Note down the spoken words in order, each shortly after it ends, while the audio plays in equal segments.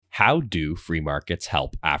How do free markets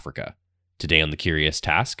help Africa? Today on The Curious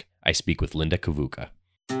Task, I speak with Linda Kavuka.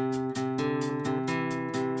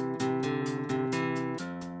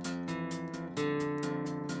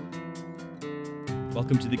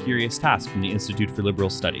 Welcome to The Curious Task from the Institute for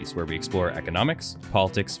Liberal Studies, where we explore economics,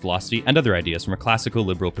 politics, philosophy, and other ideas from a classical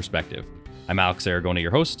liberal perspective. I'm Alex Aragona,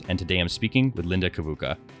 your host, and today I'm speaking with Linda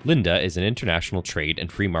Kavuka. Linda is an international trade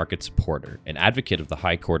and free market supporter, an advocate of the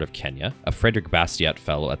High Court of Kenya, a Frederick Bastiat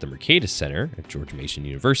Fellow at the Mercatus Center at George Mason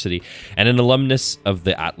University, and an alumnus of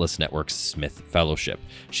the Atlas Network's Smith Fellowship.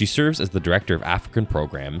 She serves as the Director of African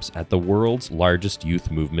Programs at the world's largest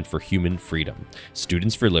youth movement for human freedom,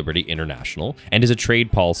 Students for Liberty International, and is a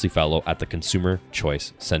Trade Policy Fellow at the Consumer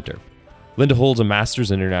Choice Center. Linda holds a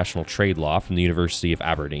Master's in International Trade Law from the University of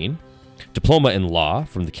Aberdeen, Diploma in Law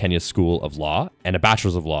from the Kenya School of Law, and a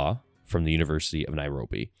Bachelor's of Law from the University of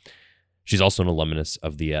Nairobi. She's also an alumnus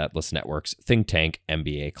of the Atlas Network's think tank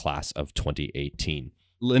MBA class of 2018.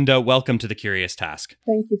 Linda, welcome to The Curious Task.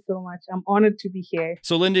 Thank you so much. I'm honored to be here.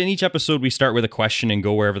 So Linda, in each episode, we start with a question and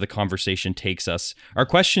go wherever the conversation takes us. Our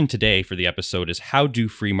question today for the episode is, how do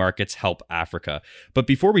free markets help Africa? But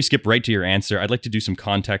before we skip right to your answer, I'd like to do some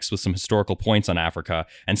context with some historical points on Africa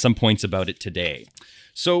and some points about it today.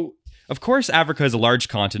 So, of course, Africa is a large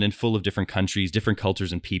continent full of different countries, different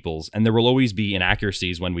cultures and peoples, and there will always be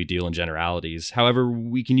inaccuracies when we deal in generalities. However,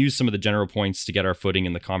 we can use some of the general points to get our footing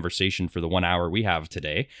in the conversation for the 1 hour we have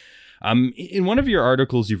today. In one of your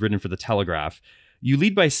articles you've written for The Telegraph, you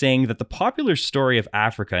lead by saying that the popular story of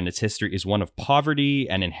Africa and its history is one of poverty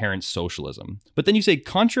and inherent socialism. But then you say,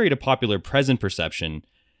 contrary to popular present perception,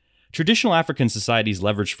 traditional African societies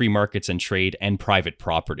leverage free markets and trade and private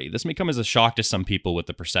property. This may come as a shock to some people with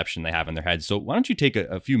the perception they have in their heads. So why don't you take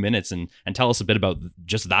a few minutes and tell us a bit about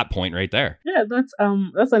just that point right there? Yeah, that's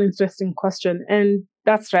an interesting question. And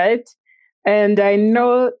that's right. And I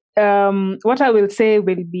know what I will say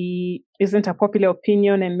isn't a popular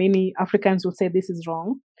opinion, and many Africans will say this is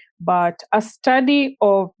wrong. But a study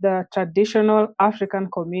of the traditional African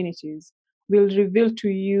communities will reveal to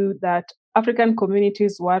you that African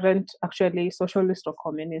communities weren't actually socialist or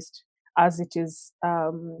communist as it is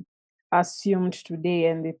assumed today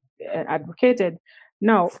and advocated.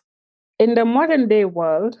 Now, in the modern day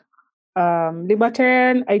world,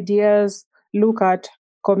 libertarian ideas look at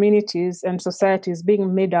communities and societies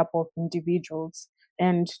being made up of individuals,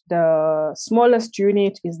 and the smallest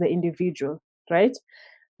unit is the individual, right?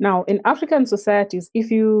 Now, in African societies, if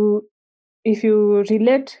you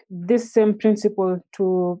relate this same principle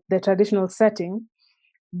to the traditional setting,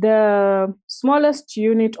 the smallest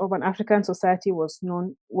unit of an African society was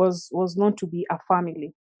known to be a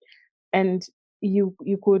family, and you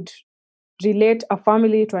could relate a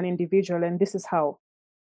family to an individual, and this is how.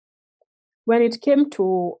 When it came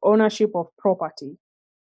to ownership of property,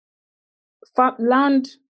 land,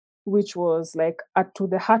 which was to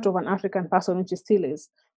the heart of an African person, which it still is,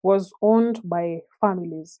 was owned by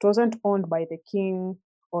families. It wasn't owned by the king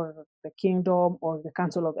or the kingdom or the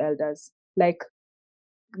council of elders. Like,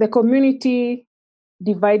 the community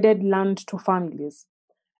divided land to families.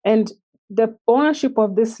 And the ownership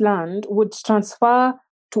of this land would transfer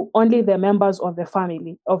to only the members of the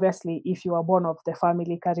family. Obviously, if you are born of the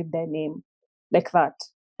family, carried their name, like that.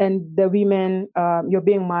 And the women, you're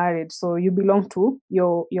being married, so you belong to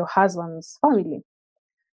your husband's family.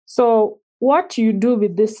 So what you do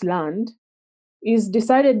with this land is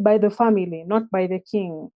decided by the family, not by the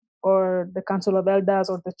king or the council of elders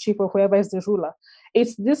or the chief or whoever is the ruler.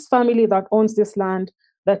 It's this family that owns this land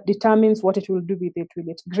that determines what it will do with it. Will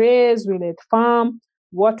it graze? Will it farm?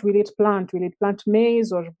 What will it plant? Will it plant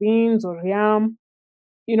maize or beans or yam?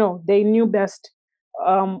 They knew best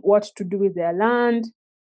what to do with their land,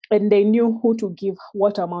 and they knew who to give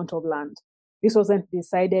what amount of land. This wasn't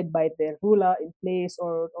decided by the ruler in place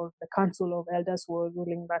or the council of elders who were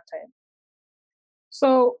ruling that time.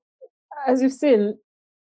 So, as you've seen,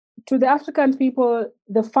 to the African people,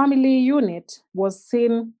 the family unit was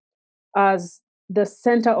seen as the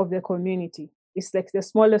center of the community. It's like the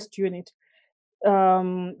smallest unit.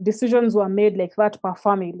 Decisions were made like that per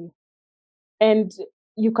family. And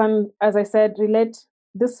you can, as I said, relate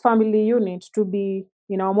this family unit to be,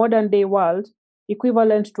 in our modern day world,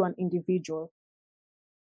 equivalent to an individual.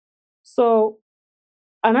 So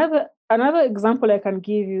another example I can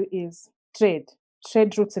give you is trade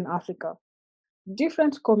routes in Africa.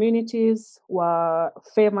 Different communities were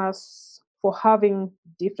famous for having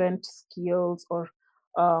different skills or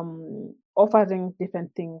offering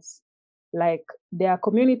different things. Like, there are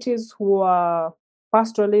communities who are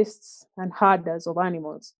pastoralists and herders of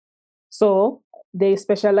animals. So they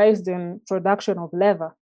specialized in production of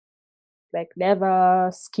leather. like leather,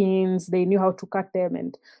 skins. They knew how to cut them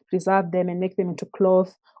and preserve them and make them into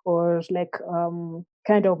cloth, or like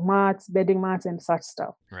kind of mats, bedding mats, and such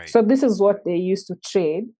stuff. Right. So this is what they used to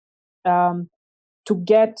trade. To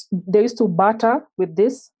get, they used to barter with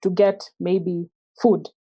this to get maybe food.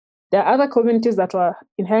 There are other communities that were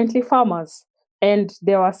inherently farmers, and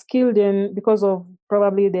they were skilled in, because of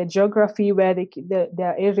probably their geography, where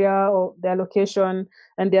their area or their location,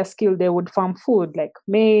 and their skill, they would farm food like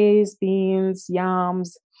maize, beans,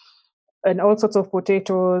 yams, and all sorts of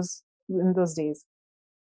potatoes in those days.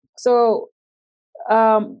 So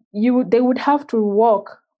they would have to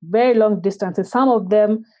walk very long distances. Some of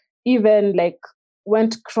them even like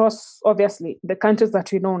went cross, obviously, the countries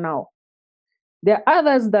that we know now. There are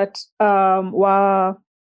others that were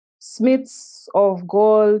smiths of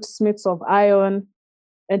gold, smiths of iron,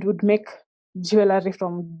 and would make jewelry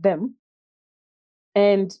from them.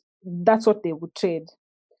 And that's what they would trade.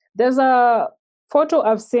 There's a photo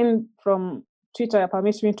I've seen from Twitter.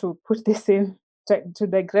 Permit me to put this in to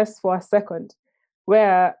digress for a second,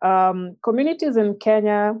 where communities in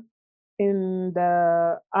Kenya in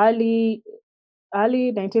the early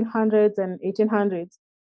 1900s and 1800s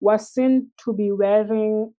were seen to be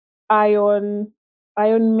wearing iron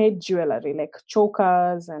made jewelry like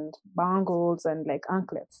chokers and bangles and like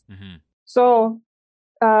anklets. Mm-hmm. So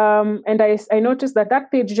and I noticed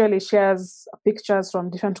that page usually shares pictures from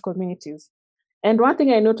different communities. And one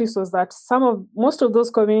thing I noticed was that most of those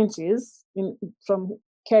communities from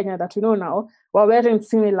Kenya that we know now were wearing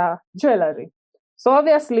similar jewelry. So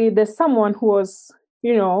obviously there's someone who was,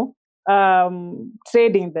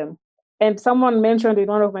 trading them. And someone mentioned in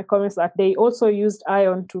one of my comments that they also used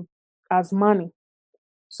iron as money.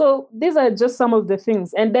 So these are just some of the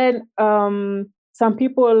things. And then some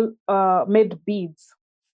people made beads,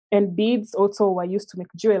 and beads also were used to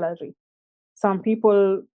make jewelry. Some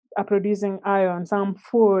people are producing iron, some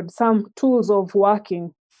food, some tools of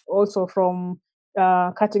working, also from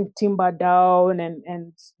cutting timber down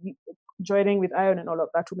and joining with iron and all of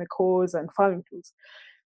that to make hoes and farming tools.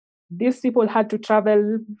 These people had to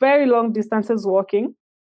travel very long distances walking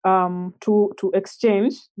to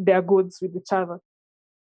exchange their goods with each other.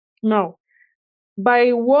 Now,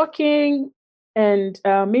 by walking and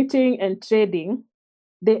meeting and trading,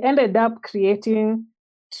 they ended up creating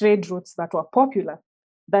trade routes that were popular.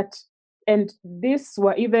 And these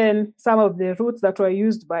were even some of the routes that were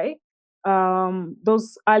used by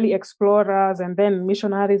those early explorers and then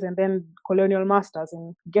missionaries and then colonial masters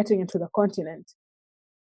in getting into the continent.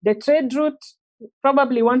 The trade route,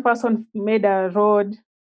 probably one person made a road,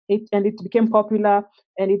 and it became popular,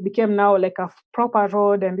 and it became now like a proper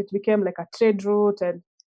road, and it became like a trade route, and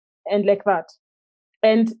like that.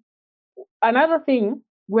 And another thing,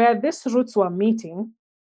 where these routes were meeting,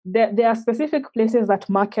 there are specific places that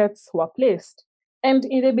markets were placed. And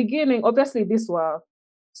in the beginning, obviously, these were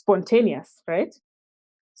spontaneous, right?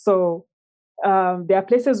 So there are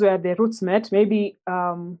places where the routes met. Maybe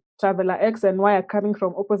traveler X and Y are coming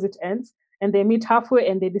from opposite ends, and they meet halfway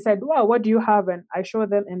and they decide, wow, what do you have? And I show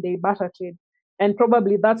them, and they barter trade. And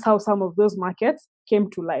probably that's how some of those markets came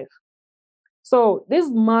to life. So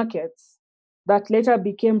these markets that later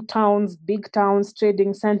became towns, big towns,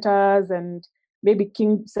 trading centers, and maybe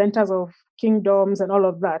centers of kingdoms and all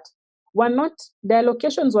of that, their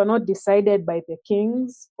locations were not decided by the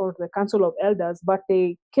kings or the council of elders, but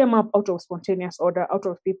they came up out of spontaneous order, out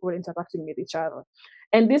of people interacting with each other.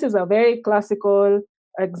 And this is a very classical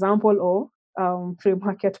example of free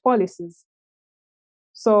market policies.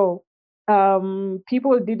 So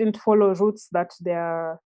people didn't follow routes that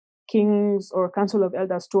their kings or council of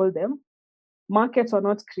elders told them. Markets were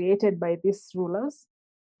not created by these rulers.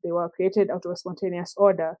 They were created out of spontaneous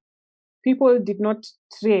order. People did not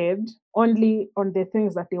trade only on the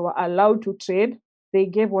things that they were allowed to trade. They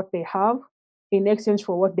gave what they have in exchange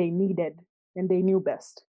for what they needed, and they knew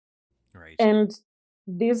best. Right. And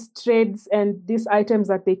these trades and these items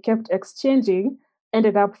that they kept exchanging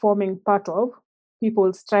ended up forming part of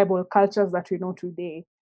people's tribal cultures that we know today.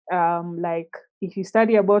 Like if you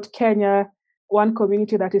study about Kenya, one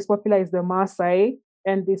community that is popular is the Maasai,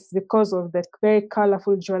 and this because of the very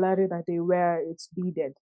colorful jewelry that they wear. It's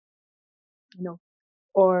beaded,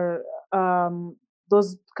 or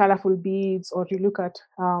those colorful beads. Or you look at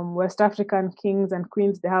West African kings and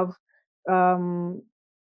queens, they have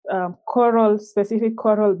specific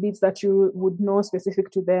coral beads that you would know specific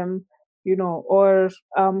to them, or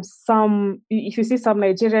if you see some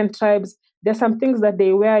Nigerian tribes, there's some things that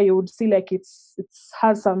they wear, you would see like it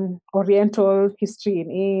has some Oriental history in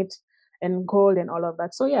it, and gold and all of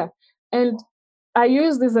that. So yeah, and I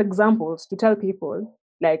use these examples to tell people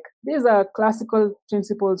Like, these are classical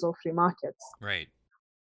principles of free markets. Right.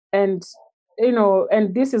 And,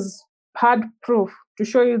 and this is hard proof to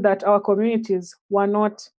show you that our communities were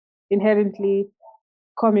not inherently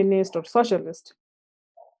communist or socialist.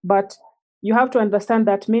 But you have to understand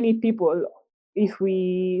that many people, if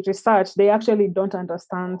we research, they actually don't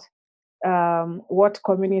understand what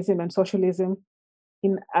communism and socialism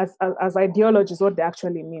as ideologies, what they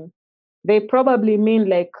actually mean. They probably mean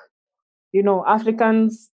like,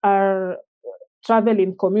 Africans are travel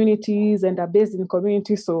in communities and are based in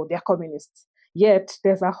communities, so they're communists. Yet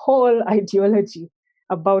there's a whole ideology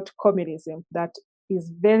about communism that is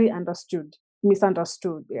very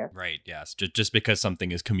misunderstood there. Right. Yes. Just because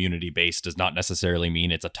something is community based does not necessarily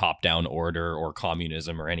mean it's a top down order or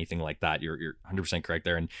communism or anything like that. You're 100% correct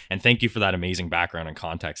there. And thank you for that amazing background and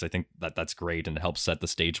context. I think that's great and it helps set the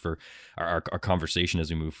stage for our conversation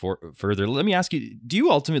as we move further. Let me ask you, do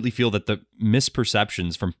you ultimately feel that the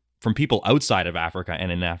misperceptions from people outside of Africa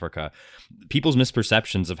and in Africa, people's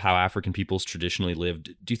misperceptions of how African peoples traditionally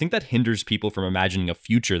lived, do you think that hinders people from imagining a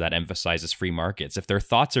future that emphasizes free markets? If their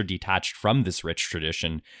thoughts are detached from this rich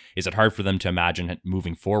tradition, is it hard for them to imagine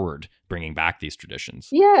moving forward, bringing back these traditions?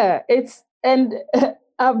 Yeah,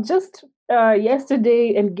 I've just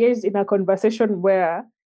yesterday engaged in a conversation where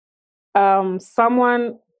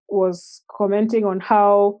someone was commenting on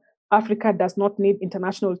how Africa does not need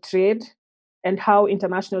international trade and how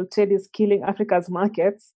international trade is killing Africa's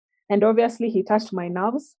markets. And obviously, he touched my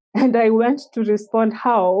nerves. And I went to respond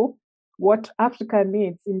how what Africa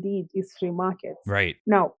needs indeed is free markets. Right.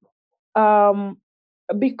 Now,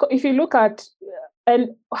 because if you look at and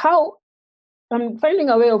how I'm finding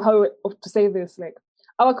a way of how to say this, like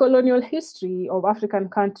our colonial history of African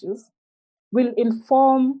countries will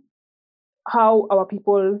inform how our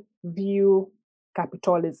people view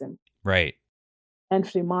capitalism, right, and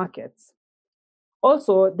free markets.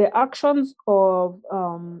 Also, the actions of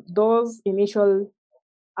those initial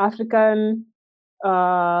African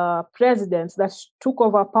presidents that took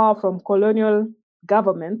over power from colonial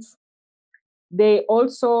governments, they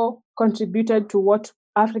also contributed to what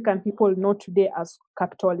African people know today as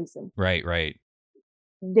capitalism. Right, right.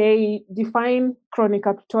 They define crony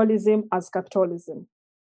capitalism as capitalism,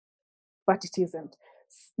 but it isn't.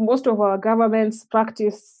 Most of our governments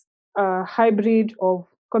practice a hybrid of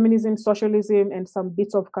communism, socialism, and some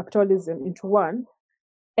bits of capitalism into one.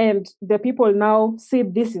 And the people now see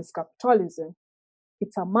this is capitalism.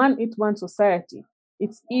 It's a man-eat-man society.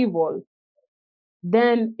 It's evil.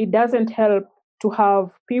 Then it doesn't help to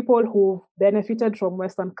have people who've benefited from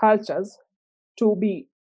Western cultures to be,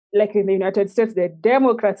 like in the United States, the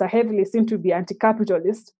Democrats are heavily seen to be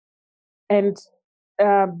anti-capitalist. And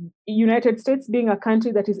United States being a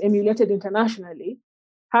country that is emulated internationally,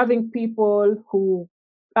 having people who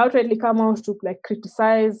outrightly come out to like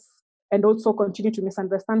criticize and also continue to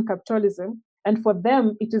misunderstand capitalism. And for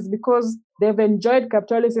them, it is because they've enjoyed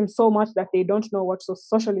capitalism so much that they don't know what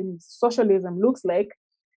socialism looks like.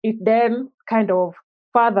 It then kind of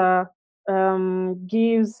further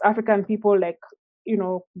gives African people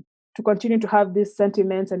to continue to have these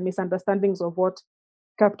sentiments and misunderstandings of what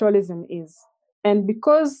capitalism is. And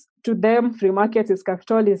because to them, free market is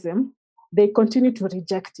capitalism, they continue to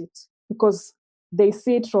reject it because they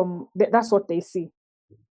see it that's what they see.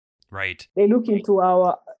 Right. They look into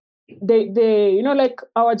like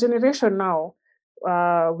our generation now,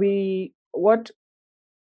 what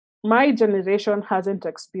my generation hasn't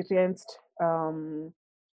experienced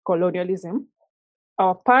colonialism.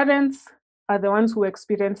 Our parents are the ones who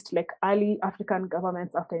experienced like early African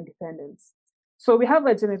governments after independence. So we have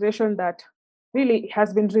a generation that really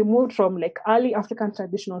has been removed from like early African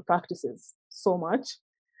traditional practices so much.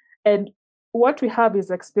 And what we have is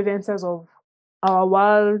experiences of our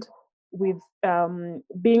world with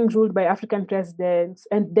being ruled by African presidents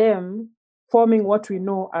and them forming what we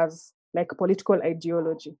know as like political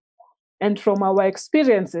ideology. And from our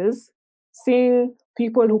experiences, seeing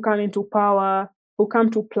people who come into power, who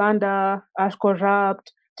come to plunder, are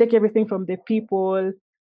corrupt, take everything from the people,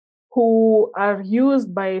 who are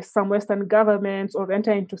used by some Western governments or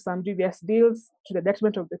enter into some dubious deals to the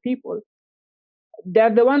detriment of the people.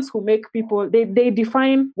 They're the ones who make people, they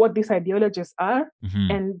define what these ideologies are,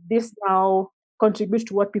 and this now contributes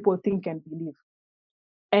to what people think and believe.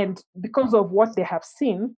 And because of what they have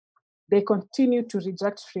seen, they continue to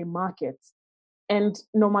reject free markets. And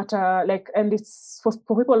no matter, and it's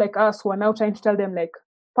for people like us who are now trying to tell them, like,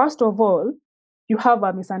 first of all, you have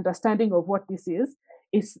a misunderstanding of what this is.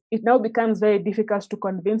 It now becomes very difficult to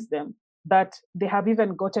convince them that they have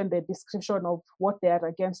even gotten the description of what they are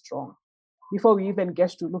against wrong. before we even get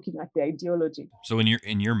to looking at the ideology. So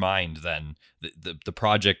in your mind, then the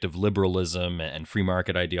project of liberalism and free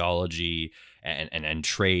market ideology and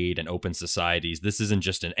trade and open societies, this isn't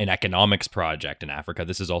just an economics project in Africa.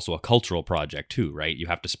 This is also a cultural project too, right? You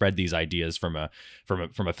have to spread these ideas from a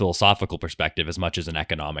philosophical perspective as much as an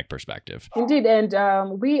economic perspective. Indeed,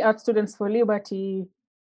 and we at Students for Liberty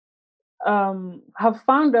have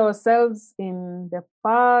found ourselves in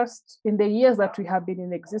the years that we have been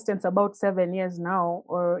in existence, about 7 years now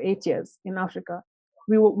or 8 years in Africa.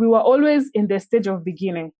 We were always in the stage of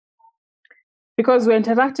beginning, because we're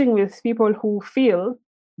interacting with people who feel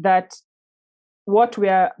that what we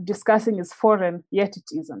are discussing is foreign, yet it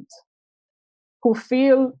isn't. Who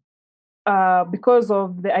feel because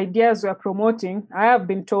of the ideas we are promoting. I have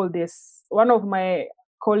been told this. One of my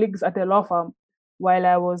colleagues at the law firm, while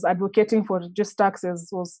I was advocating for reduced taxes,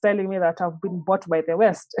 was telling me that I've been bought by the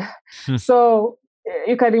West. So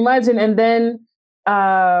you can imagine. And then,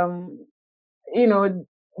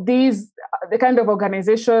 the kind of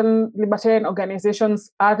libertarian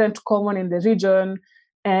organizations aren't common in the region,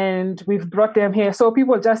 and we've brought them here. So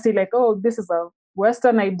people just say like, oh, this is a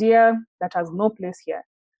Western idea that has no place here.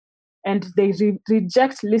 And they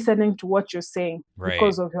reject listening to what you're saying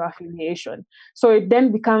because of your affiliation. So it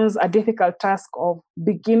then becomes a difficult task of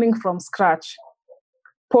beginning from scratch,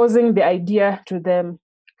 posing the idea to them,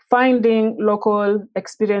 finding local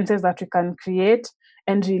experiences that we can create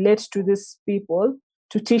and relate to these people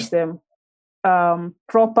to teach them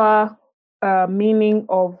proper meaning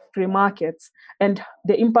of free markets and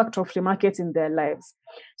the impact of free markets in their lives.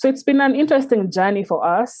 So it's been an interesting journey for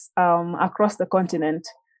us across the continent,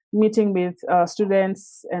 meeting with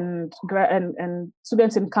students and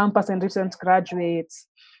students in campus and recent graduates,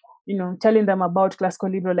 telling them about classical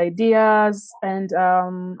liberal ideas and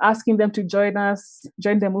asking them to join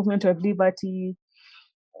the movement of liberty,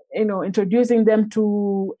 introducing them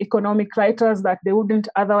to economic writers that they wouldn't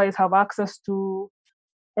otherwise have access to.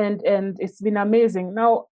 And it's been amazing.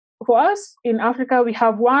 Now, for us in Africa, we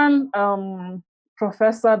have one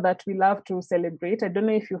professor that we love to celebrate. I don't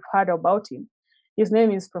know if you've heard about him. His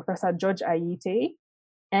name is Professor George Ayite,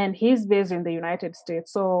 and he's based in the United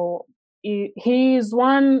States. So he's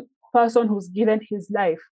one person who's given his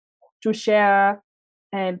life to share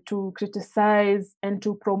and to criticize and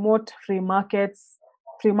to promote free markets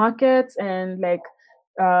and free market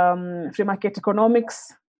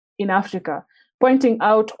economics in Africa, pointing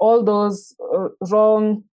out all those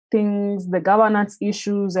wrong things, the governance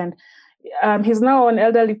issues. And he's now an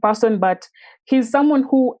elderly person, but he's someone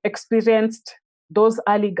who experienced those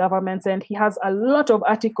early governments, and he has a lot of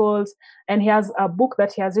articles, and he has a book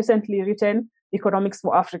that he has recently written, Economics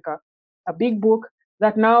for Africa, a big book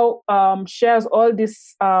that now shares all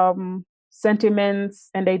these sentiments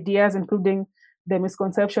and ideas, including the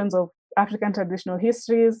misconceptions of African traditional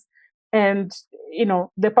histories. And,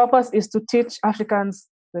 the purpose is to teach Africans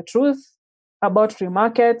the truth about free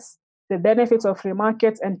markets, the benefits of free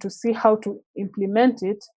markets, and to see how to implement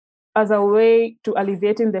it as a way to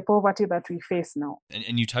alleviating the poverty that we face now.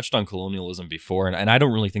 And you touched on colonialism before, and I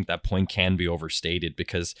don't really think that point can be overstated,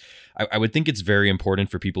 because I would think it's very important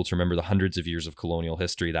for people to remember the hundreds of years of colonial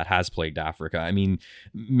history that has plagued Africa. I mean,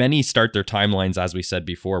 many start their timelines, as we said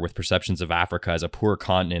before, with perceptions of Africa as a poor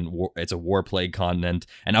continent, it's a war-plagued continent,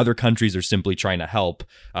 and other countries are simply trying to help.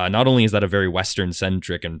 Not only is that a very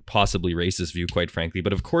Western-centric and possibly racist view, quite frankly,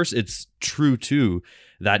 but of course it's true too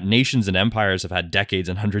that nations and empires have had decades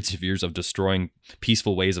and hundreds of years of destroying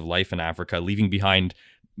peaceful ways of life in Africa, leaving behind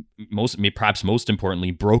perhaps most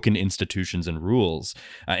importantly, broken institutions and rules,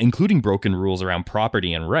 including broken rules around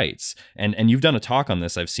property and rights. And you've done a talk on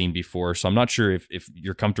this I've seen before, so I'm not sure if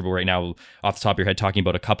you're comfortable right now off the top of your head talking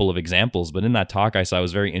about a couple of examples, but in that talk I saw it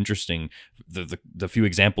was very interesting, the few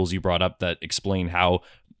examples you brought up that explain how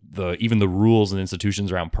even the rules and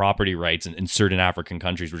institutions around property rights in certain African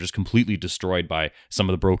countries were just completely destroyed by some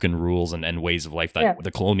of the broken rules and ways of life that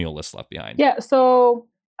the colonialists left behind. Yeah, so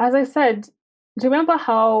as I said, do you remember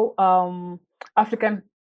how African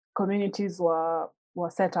communities were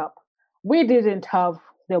set up? We didn't have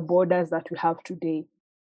the borders that we have today.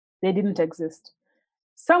 They didn't exist.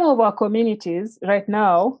 Some of our communities right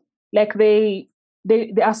now, like they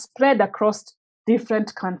are spread across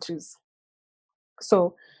different countries.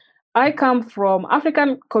 So I come from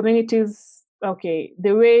African communities. Okay,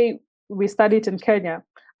 the way we study it in Kenya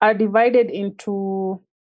are divided into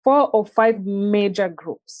 4 or 5 major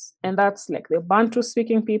groups. And that's like the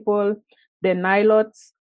Bantu-speaking people, the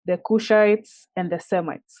Nilotes, the Kushites, and the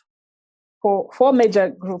Semites. 4 major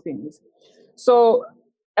groupings. So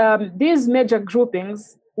these major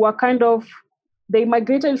groupings were they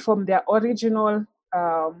migrated from their original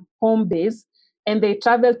home base, and they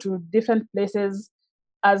traveled to different places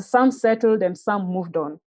as some settled and some moved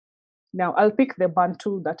on. Now, I'll pick the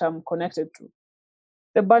Bantu that I'm connected to.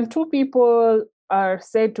 The Bantu people are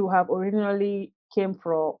said to have originally come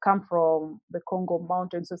from the Congo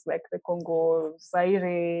mountains, it's like the Congo,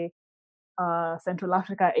 Zaire, Central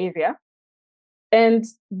Africa area. And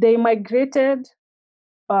they migrated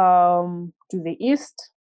to the east.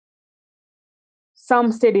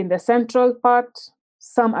 Some stayed in the central part,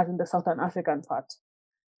 some are in the southern African part.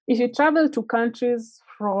 If you travel to countries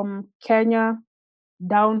from Kenya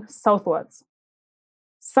down southwards,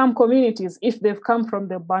 some communities, if they've come from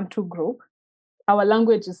the Bantu group, our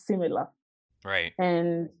language is similar. Right.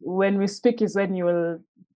 And when we speak is when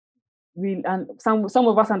and some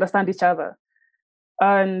of us understand each other.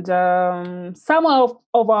 And some of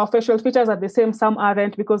our facial features are the same, some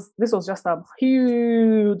aren't, because this was just a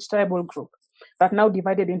huge tribal group that now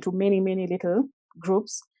divided into many, many little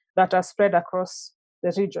groups that are spread across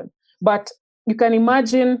the region. But you can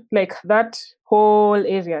imagine like that whole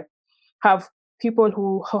area have people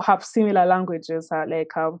who have similar languages,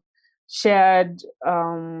 have shared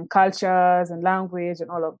cultures and language and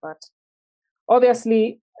all of that.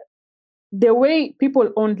 Obviously, the way people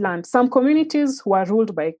owned land, some communities were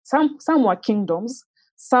ruled by, some were kingdoms,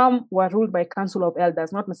 some were ruled by council of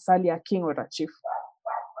elders, not necessarily a king or a chief.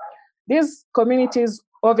 These communities,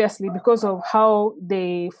 obviously, because of how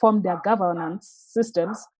they formed their governance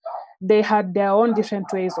systems, they had their own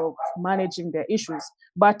different ways of managing their issues.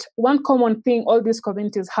 But one common thing all these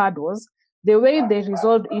communities had was the way they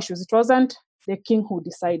resolved issues. It wasn't the king who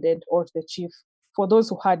decided or the chief. For those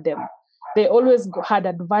who had them, they always had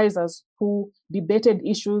advisors who debated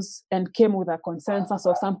issues and came with a consensus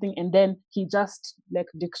or something, and then he just like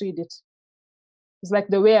decreed it. It's like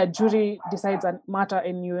the way a jury decides a matter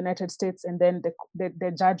in the United States, and then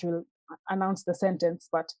the judge will announce the sentence,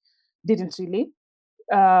 but didn't really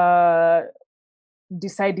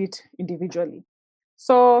decide it individually.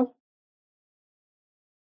 So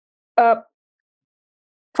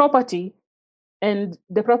property, and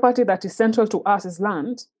the property that is central to us is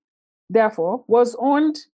land, therefore, was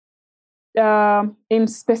owned in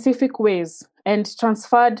specific ways and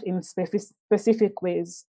transferred in specific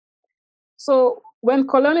ways. So when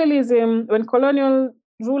colonial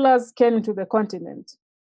rulers came into the continent,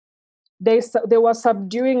 they were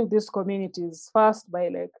subduing these communities first by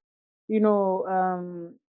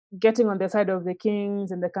getting on the side of the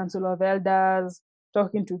kings and the council of elders,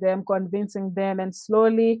 talking to them, convincing them, and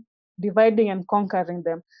slowly dividing and conquering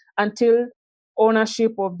them until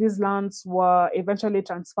ownership of these lands were eventually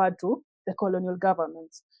transferred to the colonial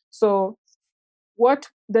governments. So what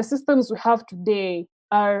the systems we have today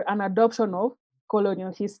are an adoption of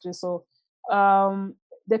colonial history. So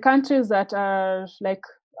the countries that are like,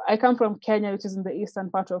 I come from Kenya, which is in the eastern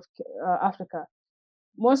part of Africa.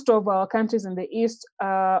 Most of our countries in the east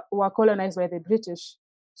were colonized by the British.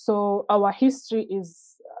 So our history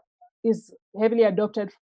is heavily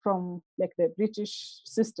adopted from like the British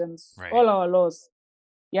systems, right. All our laws.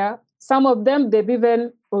 Yeah, some of them they've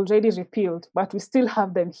even already repealed, but we still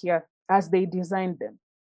have them here as they designed them.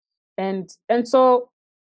 And so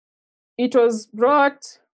it was brought,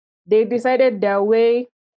 they decided their way,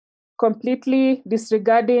 completely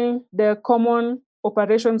disregarding the common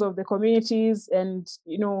operations of the communities and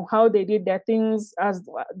how they did their things as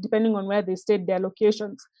depending on where they stayed, their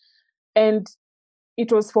locations. And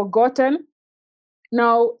it was forgotten.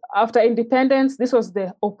 Now, after independence, this was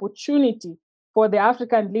the opportunity for the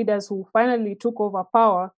African leaders who finally took over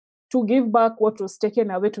power to give back what was taken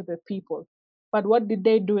away to the people. But what did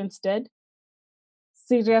they do instead?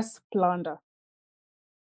 Serious plunder.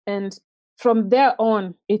 And from there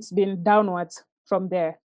on, it's been downwards from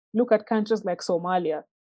there. Look at countries like Somalia.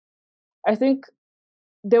 I think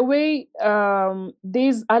the way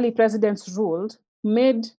these early presidents ruled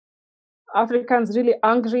made Africans really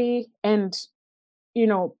angry, and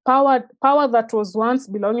power that was once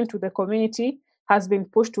belonging to the community has been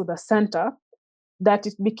pushed to the center, that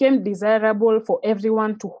it became desirable for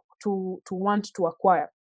everyone to want to acquire.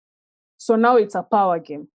 So now it's a power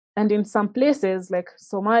game. And in some places like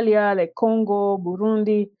Somalia, like Congo,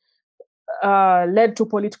 Burundi, led to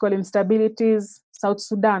political instabilities, South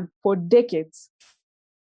Sudan for decades.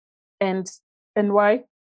 And why?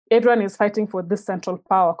 Everyone is fighting for this central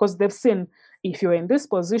power because they've seen if you're in this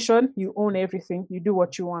position, you own everything, you do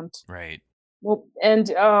what you want. Right. Well,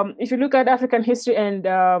 and if you look at African history, and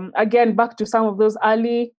again, back to some of those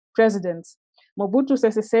early presidents, Mobutu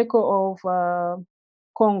Sese Seko of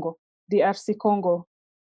Congo, DRC Congo,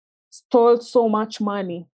 stole so much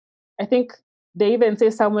money. I think They even say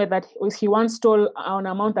somewhere that he once stole an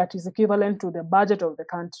amount that is equivalent to the budget of the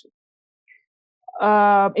country.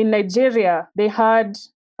 In Nigeria, they had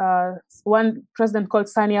one president called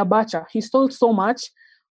Sani Abacha. He stole so much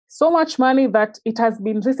money that it has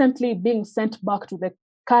been recently being sent back to the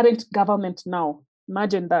current government now.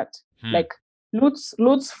 Imagine that. Like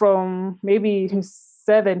loots from maybe his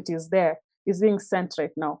 70s there is being sent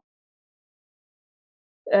right now.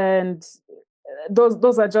 And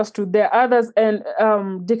those are just two. There are others, and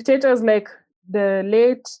dictators like the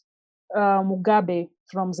late Mugabe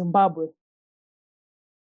from Zimbabwe.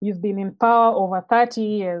 You've been in power over 30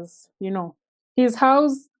 years, His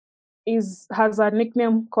house has a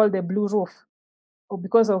nickname called the Blue Roof,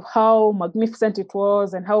 because of how magnificent it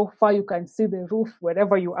was and how far you can see the roof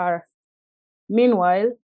wherever you are.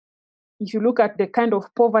 Meanwhile, if you look at the kind of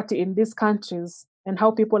poverty in these countries and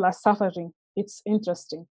how people are suffering, it's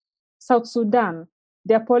interesting. South Sudan,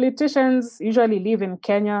 their politicians usually live in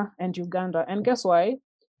Kenya and Uganda. And guess why?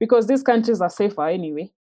 Because these countries are safer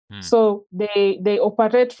anyway. So they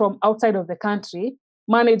operate from outside of the country,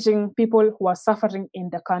 managing people who are suffering in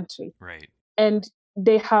the country. Right. And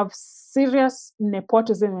they have serious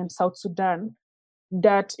nepotism in South Sudan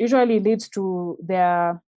that usually leads to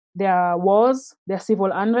their wars, their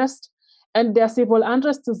civil unrest. And their civil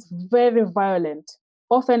unrest is very violent,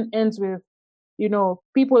 often ends with,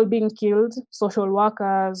 people being killed, social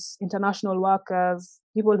workers, international workers,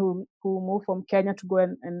 people who move from Kenya to go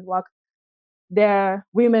and work. There are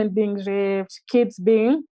women being raped, kids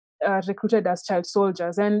being recruited as child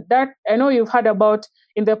soldiers. And that, I know you've heard about,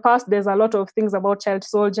 in the past, there's a lot of things about child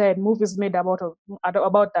soldier and movies made about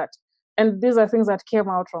that. And these are things that came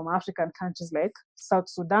out from African countries like South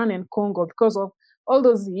Sudan and Congo because of all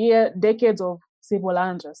those decades of civil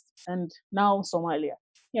unrest, and now Somalia.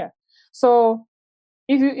 Yeah. So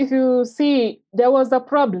if you see, there was a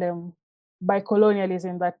problem by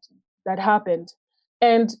colonialism that happened.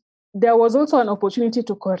 And there was also an opportunity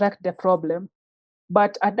to correct the problem.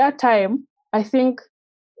 But at that time, I think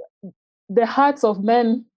the hearts of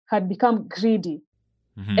men had become greedy.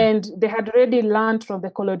 And they had already learned from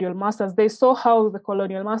the colonial masters. They saw how the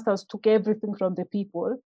colonial masters took everything from the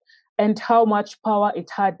people and how much power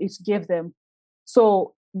it gave them.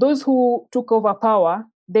 So those who took over power,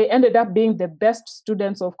 they ended up being the best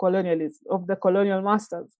students of colonialism, of the colonial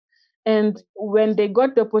masters. And when they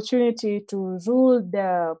got the opportunity to rule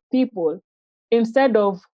the people, instead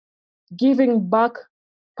of giving back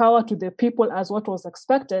power to the people as what was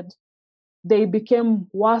expected, they became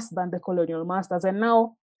worse than the colonial masters. And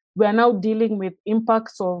now we are now dealing with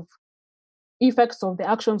effects of the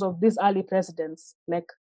actions of these early presidents. Like,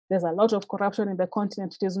 there's a lot of corruption in the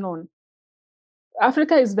continent, it is known.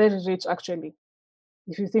 Africa is very rich, actually,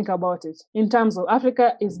 if you think about it. In terms of,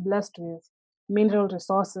 Africa is blessed with mineral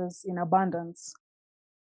resources in abundance.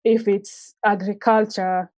 If it's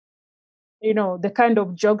agriculture, the kind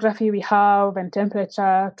of geography we have and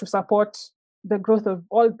temperature to support the growth of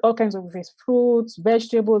all kinds of fruits,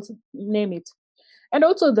 vegetables, name it. And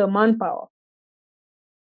also the manpower.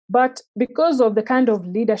 But because of the kind of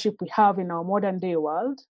leadership we have in our modern day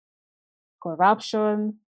world,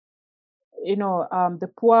 corruption,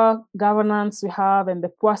 the poor governance we have and the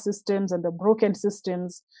poor systems and the broken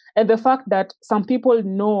systems, and the fact that some people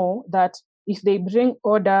know that if they bring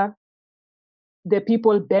order, the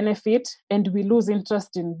people benefit and we lose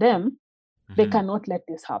interest in them, they cannot let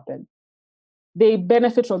this happen. They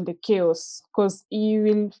benefit from the chaos, because you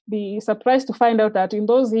will be surprised to find out that in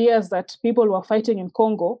those years that people were fighting in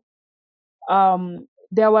Congo,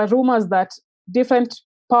 there were rumors that different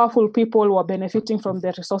powerful people were benefiting from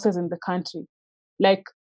the resources in the country. Like,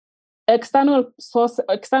 external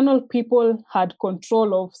people had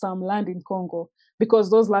control of some land in Congo because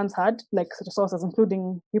those lands had like resources,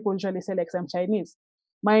 including people usually say like some Chinese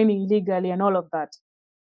mining illegally and all of that.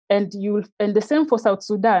 And the same for South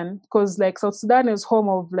Sudan, because like South Sudan is home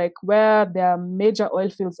of like where their major oil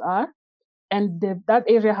fields are, and that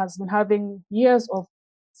area has been having years of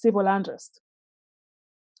civil unrest.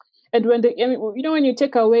 And when when you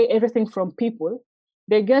take away everything from people,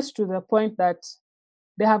 they get to the point that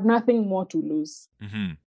they have nothing more to lose.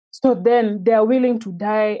 So then they are willing to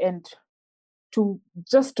die and to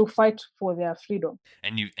fight for their freedom.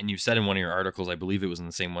 And you said in one of your articles, I believe it was in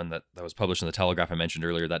the same one that was published in the Telegraph I mentioned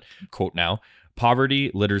earlier, that, quote now, poverty,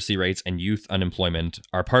 literacy rates, and youth unemployment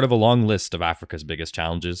are part of a long list of Africa's biggest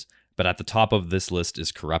challenges. But at the top of this list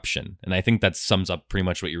is corruption. And I think that sums up pretty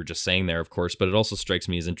much what you were just saying there, of course. But it also strikes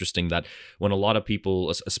me as interesting that when a lot of people,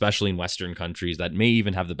 especially in Western countries that may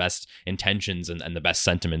even have the best intentions and the best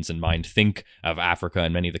sentiments in mind, think of Africa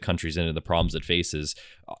and many of the countries and the problems it faces,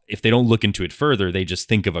 if they don't look into it further, they just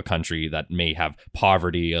think of a country that may have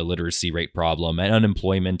poverty, a literacy rate problem, and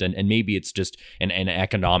unemployment, and maybe it's just an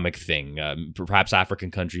economic thing. Perhaps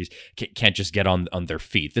African countries can't just get on their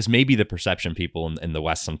feet. This may be the perception people in the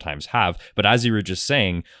West sometimes have, but as you were just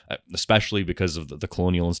saying, especially because of the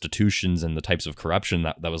colonial institutions and the types of corruption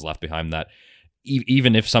that was left behind, that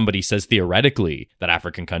even if somebody says theoretically that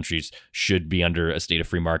African countries should be under a state of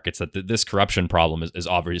free markets, that this corruption problem is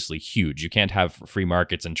obviously huge. You can't have free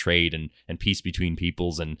markets and trade and peace between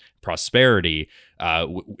peoples and prosperity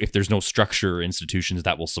if there's no structure or institutions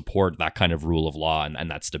that will support that kind of rule of law and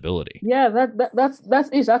that stability. Yeah, that's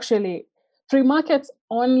it actually. Free markets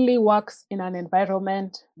only works in an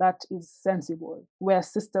environment that is sensible, where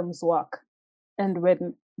systems work. And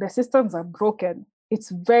when the systems are broken, it's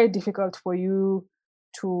very difficult for you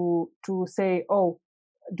to say, oh,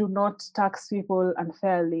 do not tax people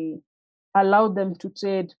unfairly, allow them to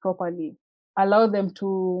trade properly, allow them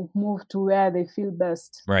to move to where they feel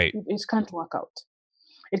best. Right. It can't work out.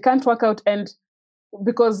 It can't work out. And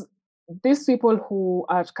because these people who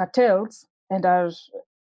are cartels and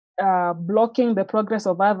are blocking the progress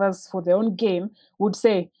of others for their own gain would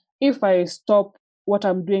say, if I stop what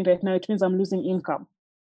I'm doing right now, it means I'm losing income.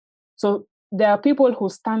 So there are people who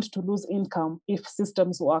stand to lose income if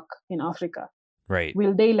systems work in Africa. Right.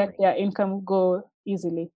 Will they let their income go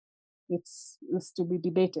easily? It's to be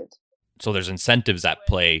debated. So there's incentives at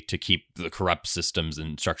play to keep the corrupt systems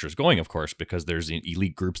and structures going, of course, because there's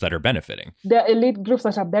elite groups that are benefiting. There are elite groups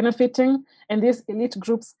that are benefiting, and these elite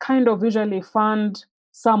groups kind of usually fund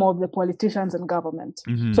some of the politicians and government.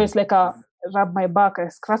 Mm-hmm. So it's like a rub my back, I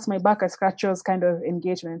scratch my back, I scratch yours kind of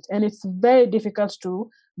engagement. And it's very difficult to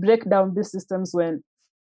break down these systems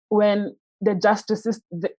when the justice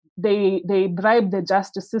system, they bribe the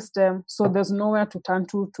justice system, so there's nowhere to turn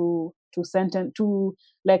to sentence, to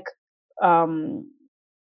like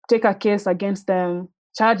take a case against them,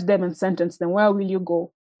 charge them and sentence them. Where will you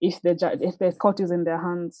go if the court is in their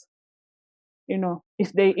hands? You know,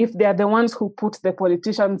 if they are the ones who put the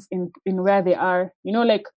politicians in where they are, you know,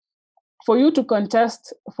 like for you to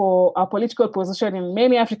contest for a political position in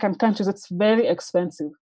many African countries, it's very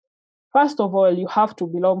expensive. First of all, you have to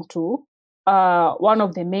belong to one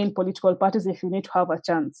of the main political parties if you need to have a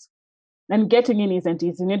chance. And getting in isn't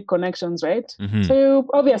easy. You need connections, right? Mm-hmm. So you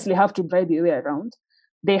obviously have to bribe your way around.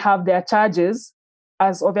 They have their charges,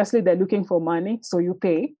 as obviously they're looking for money, so you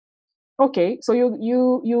pay. Okay, so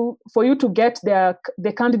you for you to get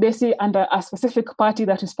the candidacy under a specific party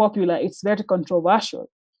that is popular, it's very controversial.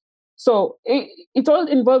 So it all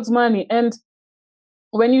involves money. And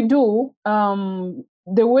when you do,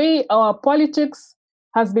 the way our politics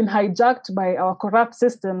has been hijacked by our corrupt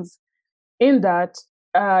systems, in that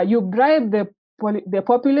you bribe the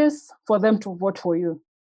populace for them to vote for you.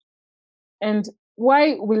 And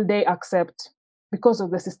why will they accept? Because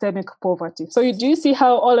of the systemic poverty. So do you see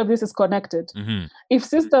how all of this is connected? Mm-hmm. If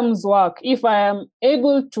systems work, if I am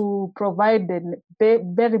able to provide the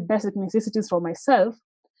very basic necessities for myself,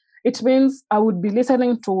 it means I would be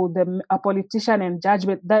listening to a politician and judge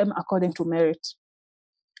them according to merit.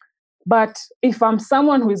 But if I'm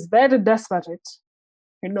someone who is very desperate,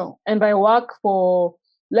 you know, and I work for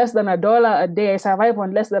less than $1 a day, I survive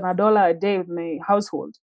on less than $1 a day with my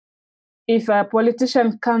household. If a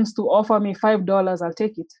politician comes to offer me $5, I'll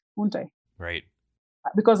take it, won't I? Right.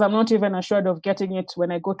 Because I'm not even assured of getting it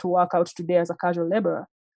when I go to work out today as a casual laborer.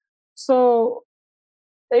 So,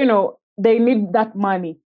 you know, they need that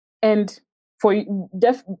money. And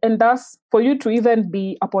thus, for you to even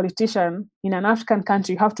be a politician in an African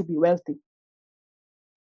country, you have to be wealthy.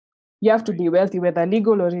 You have to be wealthy, whether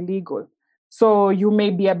legal or illegal. So you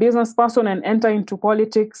may be a business person and enter into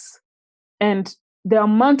politics, and the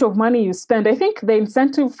amount of money you spend, I think the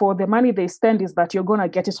incentive for the money they spend is that you're going to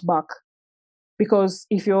get it back. Because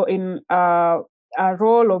if you're in a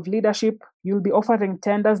role of leadership, you'll be offering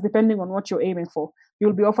tenders depending on what you're aiming for.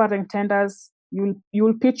 You'll be offering tenders.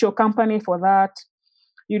 You'll pitch your company for that.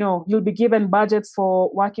 You know, you'll be given budgets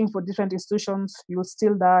for working for different institutions. You'll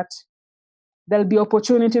steal that. There'll be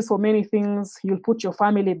opportunities for many things. You'll put your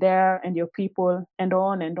family there and your people, and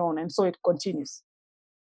on and on. And so it continues.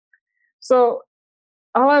 So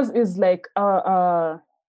ours is like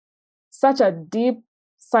such a deep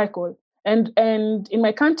cycle. And in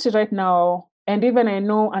my country right now, and even I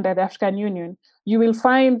know under the African Union, you will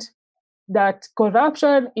find that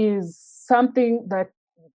corruption is something that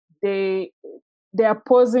they are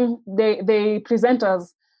posing, they present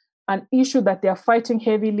as an issue that they are fighting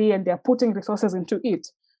heavily, and they are putting resources into it.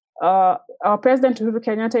 Our President Uhuru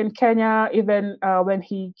Kenyatta in Kenya, even when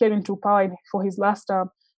he came into power for his last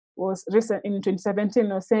term, was recent in 2017,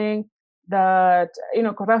 was saying that,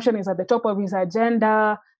 corruption is at the top of his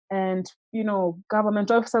agenda, and,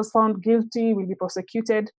 government officers found guilty will be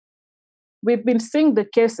prosecuted. We've been seeing the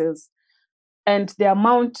cases and the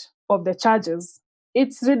amount of the charges.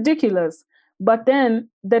 It's ridiculous. But then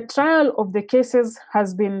the trial of the cases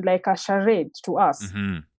has been like a charade to us.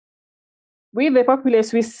 Mm-hmm. We, the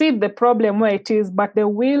populace, we see the problem where it is, but the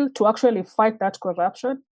will to actually fight that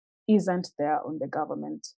corruption isn't there on the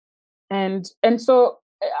government. And so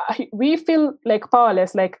we feel like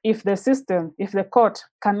powerless, like if the system, if the court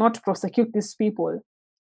cannot prosecute these people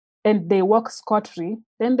and they walk scot-free,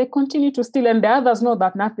 then they continue to steal. And the others know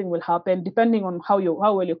that nothing will happen, depending on how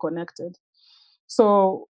well you're connected.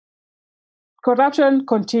 So corruption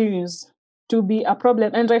continues to be a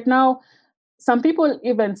problem. And right now, some people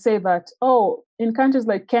even say that, in countries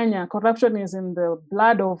like Kenya, corruption is in the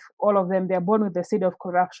blood of all of them. They're born with the seed of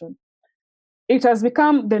corruption. It has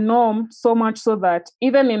become the norm, so much so that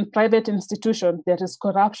even in private institutions, there is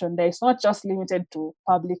corruption. There is not just limited to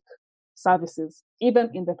public services,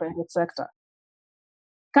 even in the private sector.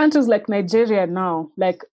 Countries like Nigeria now,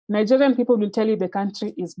 like Nigerian people will tell you the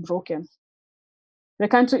country is broken. The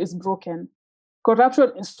country is broken.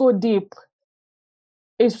 Corruption is so deep.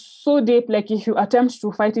 It's so deep, like if you attempt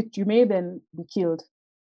to fight it, you may then be killed.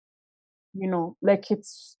 Like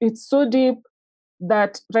it's so deep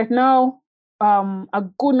that right now, a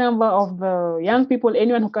good number of the young people,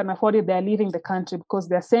 anyone who can afford it, they're leaving the country because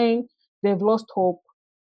they're saying they've lost hope.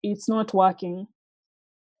 It's not working.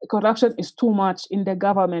 Corruption is too much in the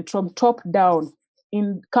government, from top down,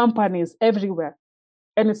 in companies, everywhere.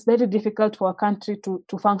 And it's very difficult for a country to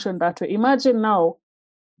function that way. Imagine now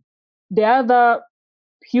the other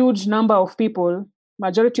huge number of people,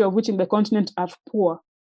 majority of which in the continent are poor,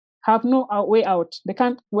 have no way out. They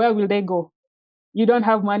can't. Where will they go? You don't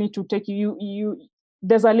have money to take you.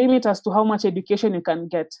 There's a limit as to how much education you can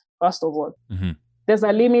get, first of all. Mm-hmm. There's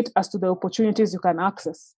a limit as to the opportunities you can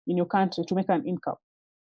access in your country to make an income.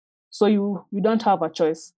 So you don't have a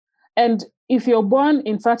choice. And if you're born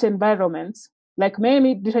in such environments, like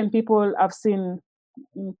many different people I've seen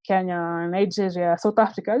in Kenya, Nigeria, South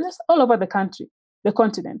Africa, just all over the country, the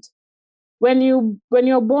continent. When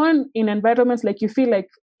you're born in environments like you feel like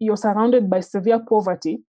you're surrounded by severe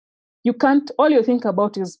poverty, all you think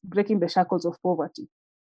about is breaking the shackles of poverty.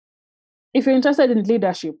 If you're interested in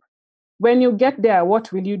leadership, when you get there,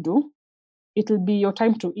 what will you do? It'll be your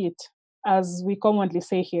time to eat, as we commonly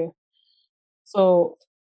say here. So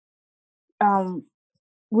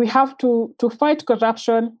we have to fight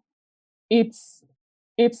corruption. It's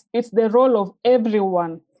the role of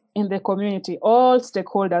everyone in the community, all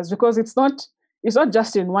stakeholders, because it's not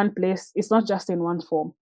just in one place, it's not just in one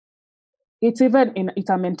form. It's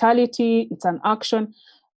a mentality, it's an action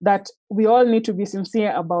that we all need to be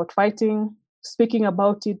sincere about fighting, speaking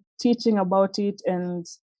about it, teaching about it, and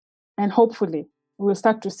hopefully we'll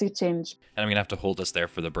start to see change. And I'm going to have to hold us there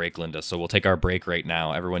for the break, Linda. So we'll take our break right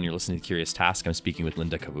now. Everyone, you're listening to Curious Task. I'm speaking with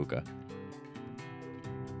Linda Kavuka.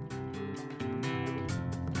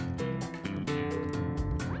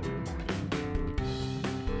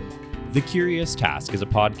 The Curious Task is a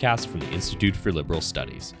podcast from the Institute for Liberal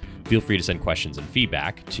Studies. Feel free to send questions and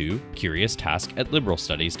feedback to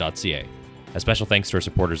curioustask@liberalstudies.ca. A special thanks to our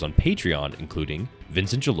supporters on Patreon, including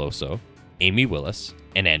Vincent Geloso, Amy Willis,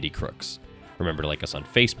 and Andy Crooks. Remember to like us on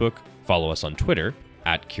Facebook, follow us on Twitter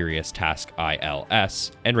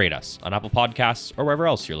 @CuriousTaskILS, and rate us on Apple Podcasts or wherever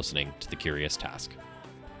else you're listening to The Curious Task.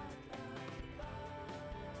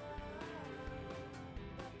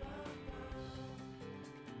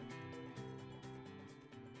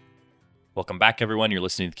 Welcome back, everyone. You're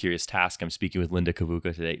listening to The Curious Task. I'm speaking with Linda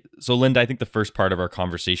Kavuka today. So, Linda, I think the first part of our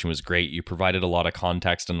conversation was great. You provided a lot of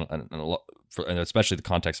context and especially the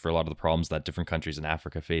context for a lot of the problems that different countries in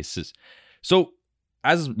Africa faces. So,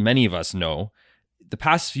 as many of us know, the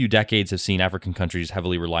past few decades have seen African countries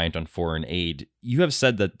heavily reliant on foreign aid. You have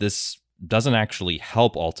said that this doesn't actually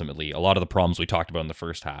help ultimately a lot of the problems we talked about in the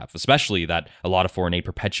first half, especially that a lot of foreign aid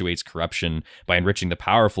perpetuates corruption by enriching the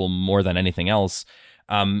powerful more than anything else.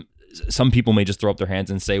 Some people may just throw up their hands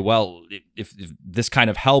and say, well, if this kind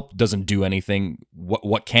of help doesn't do anything,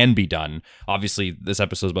 what can be done? Obviously, this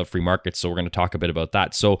episode is about free markets, so we're going to talk a bit about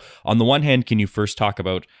that. So on the one hand, can you first talk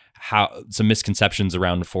about how some misconceptions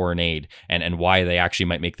around foreign aid and why they actually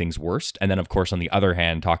might make things worse? And then, of course, on the other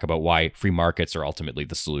hand, talk about why free markets are ultimately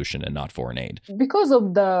the solution and not foreign aid. Because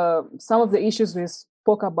of some of the issues I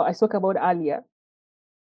spoke about earlier.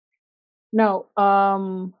 Now,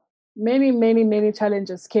 many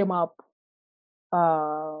challenges came up,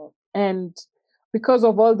 and because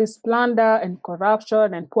of all this plunder and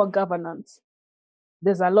corruption and poor governance,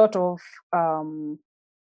 there's a lot of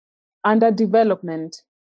underdevelopment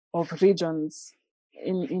of regions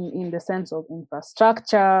in the sense of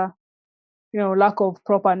infrastructure, lack of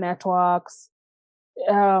proper networks.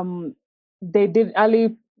 Early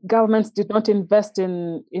governments did not invest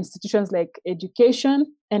in institutions like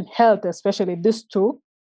education and health, especially these two.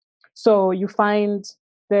 So you find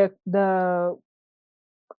the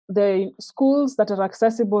schools that are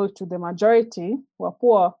accessible to the majority who are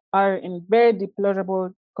poor are in very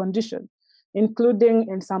deplorable condition, including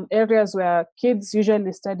in some areas where kids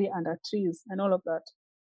usually study under trees and all of that.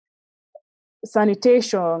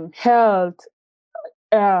 Sanitation, health,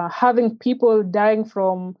 having people dying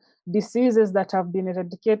from diseases that have been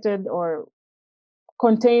eradicated or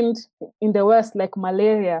contained in the West, like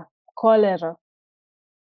malaria, cholera,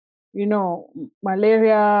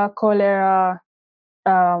 malaria, cholera,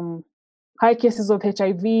 high cases of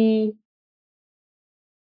HIV,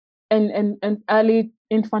 and early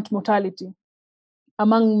infant mortality,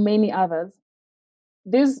 among many others.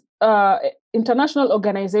 These international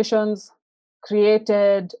organizations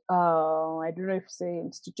created, I don't know if say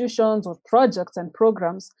institutions or projects and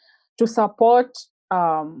programs to support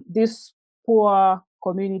these poor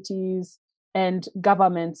communities and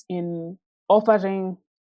governments in offering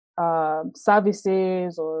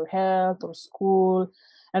services or health or school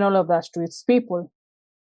and all of that to its people.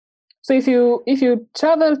 So if you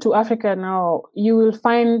travel to Africa now, you will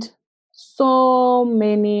find so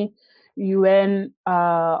many UN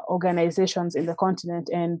organizations in the continent,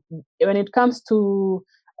 and when it comes to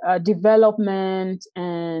development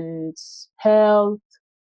and health,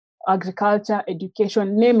 agriculture,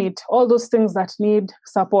 education, name it, all those things that need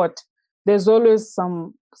support, there's always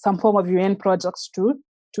some form of UN projects to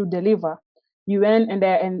deliver. UN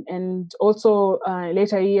and also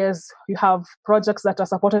later years, you have projects that are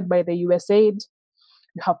supported by the USAID.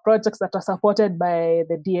 You have projects that are supported by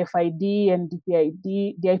the DFID and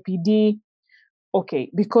DIPD.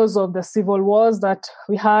 Okay, because of the civil wars that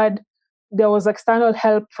we had, there was external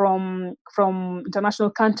help from international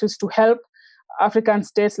countries to help African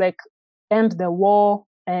states like end the war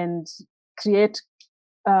and create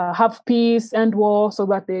have peace and war so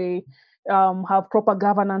that they have proper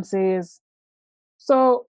governances.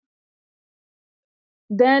 So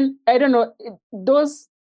then I don't know,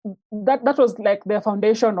 that was like the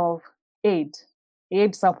foundation of aid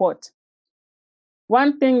support.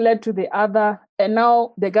 One thing led to the other, and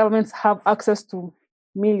now the governments have access to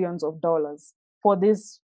millions of dollars for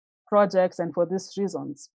these projects and for these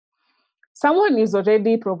reasons. Someone is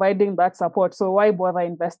already providing that support, so why bother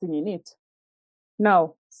investing in it?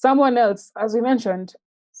 Now, someone else, as we mentioned,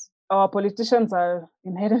 our politicians are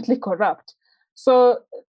inherently corrupt. So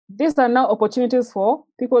these are now opportunities for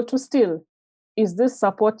people to steal. Is this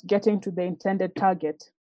support getting to the intended target?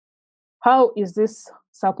 How is this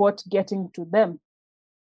support getting to them?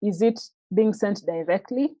 Is it being sent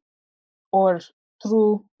directly or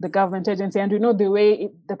through the government agency? And the way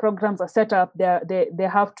the programs are set up, they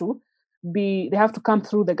have to come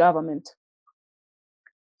through the government.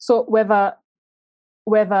 So whether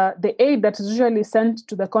the aid that is usually sent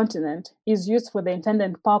to the continent is used for the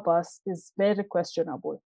intended purpose is very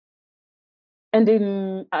questionable. And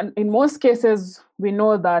in most cases, we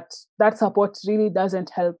know that support really doesn't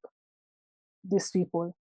help these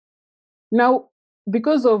people. Now,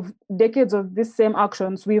 because of decades of these same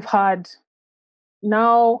actions, we've had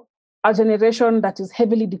now a generation that is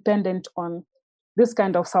heavily dependent on this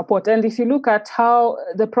kind of support. And if you look at how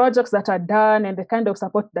the projects that are done and the kind of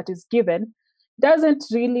support that is given, doesn't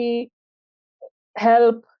really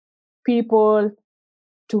help people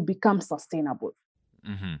to become sustainable.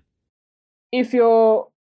 Mm-hmm. If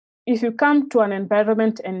you come to an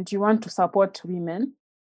environment and you want to support women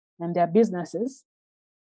and their businesses,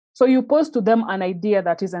 so you pose to them an idea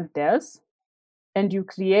that isn't theirs, and you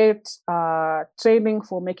create training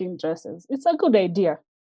for making dresses. It's a good idea.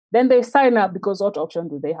 Then they sign up because what option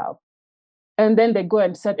do they have? And then they go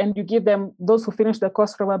and you give them, those who finish the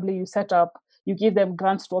course, probably you give them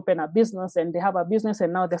grants to open a business, and they have a business,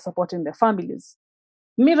 and now they're supporting their families.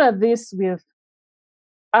 Mirror this with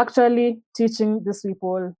actually teaching these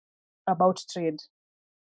people about trade.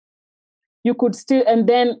 You could still, and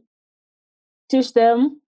then teach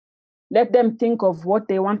them, let them think of what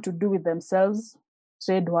they want to do with themselves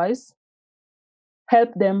trade-wise,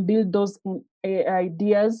 help them build those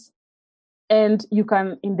ideas, and you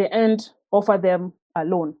can, in the end, offer them a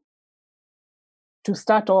loan to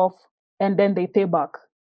start off, and then they pay back.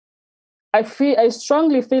 I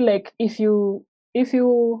strongly feel like if you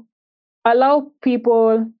allow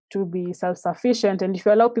people to be self-sufficient, and if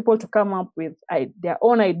you allow people to come up with their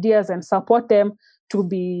own ideas and support them to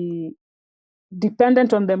be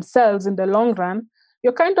dependent on themselves in the long run,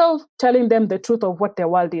 you're kind of telling them the truth of what the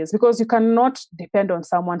world is, because you cannot depend on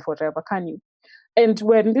someone forever, can you? And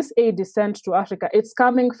when this aid is sent to Africa, it's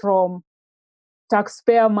coming from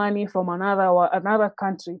taxpayer money from another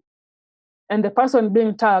country, and the person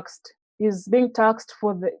being taxed is being taxed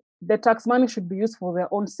for the tax money should be used for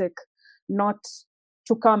their own sake, not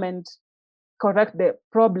to come and correct the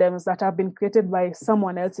problems that have been created by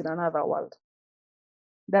someone else in another world.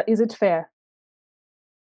 That is it fair?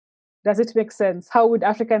 Does it make sense? How would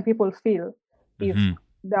African people feel if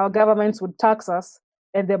our governments would tax us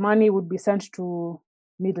and the money would be sent to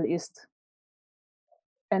Middle East?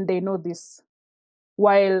 And they know this.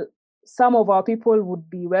 While some of our people would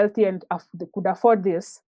be wealthy and they could afford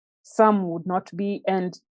this, some would not be,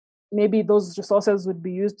 and maybe those resources would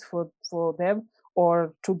be used for them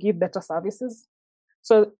or to give better services.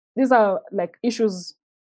 So these are like issues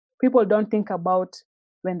people don't think about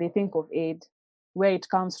when they think of aid, where it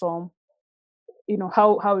comes from,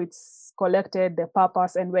 how it's collected, the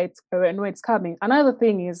purpose, and where it's coming. Another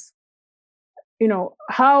thing is,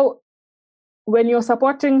 how when you're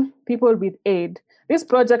supporting people with aid, these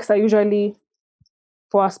projects are usually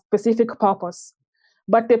for a specific purpose,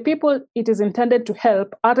 but the people it is intended to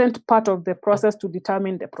help aren't part of the process to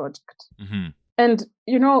determine the project. And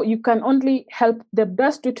you can only help. The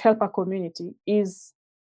best way to help a community is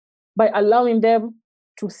by allowing them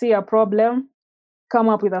to see a problem, come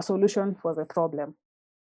up with a solution for the problem.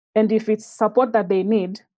 And if it's support that they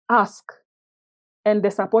need, ask, and the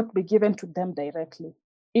support be given to them directly.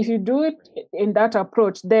 If you do it in that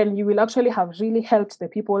approach, then you will actually have really helped the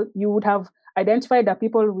people. You would have identified the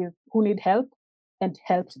people who need help and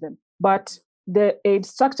helped them. But the aid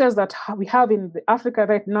structures that we have in Africa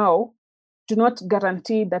right now do not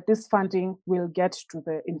guarantee that this funding will get to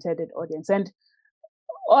the intended audience. And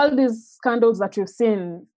all these scandals that we've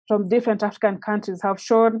seen from different African countries have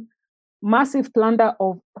shown massive plunder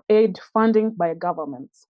of aid funding by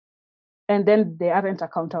governments, and then they aren't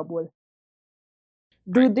accountable.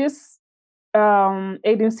 Do these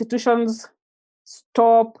aid institutions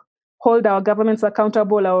hold our governments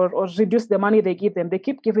accountable, or reduce the money they give them? They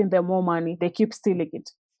keep giving them more money. They keep stealing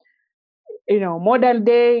it. Modern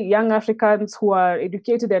day young Africans who are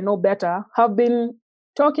educated and know better have been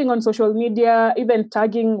talking on social media, even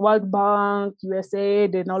tagging World Bank,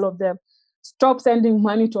 USAID, and all of them. Stop sending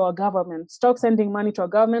money to our government. Stop sending money to our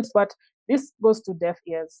governments. But this goes to deaf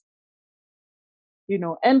ears.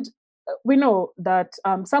 And we know that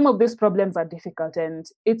some of these problems are difficult, and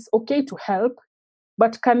it's okay to help,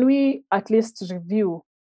 but can we at least review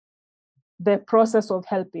the process of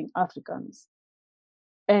helping Africans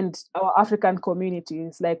and our African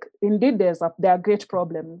communities? Like, indeed, there are great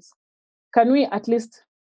problems. Can we at least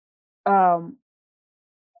look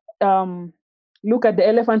at the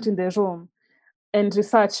elephant in the room and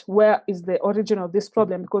research where is the origin of this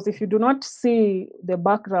problem? Because if you do not see the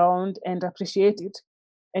background and appreciate it,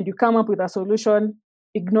 and you come up with a solution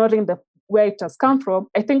ignoring where it has come from,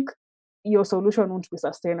 I think your solution won't be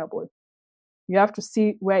sustainable. You have to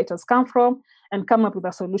see where it has come from and come up with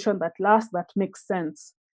a solution that lasts, that makes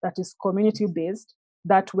sense, that is community-based,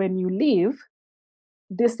 that when you leave,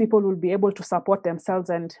 these people will be able to support themselves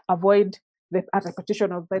and avoid a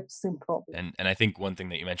repetition of that same problem. And I think one thing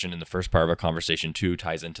that you mentioned in the first part of our conversation too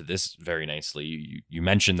ties into this very nicely. You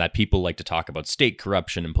mentioned that people like to talk about state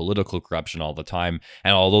corruption and political corruption all the time.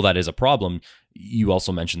 And although that is a problem, you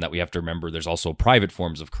also mentioned that we have to remember there's also private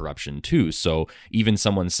forms of corruption too. So even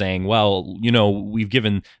someone saying, well, we've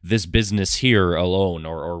given this business here a loan,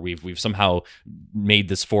 or we've somehow made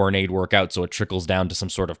this foreign aid work out so it trickles down to some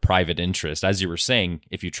sort of private interest. As you were saying,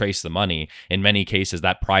 if you trace the money, in many cases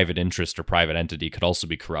that private interest or private entity could also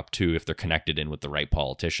be corrupt too if they're connected in with the right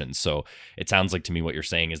politicians. So it sounds like to me what you're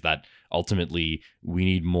saying is that ultimately we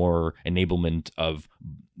need more enablement of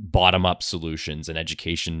bottom-up solutions and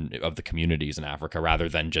education of the communities in Africa, rather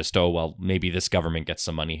than just, maybe this government gets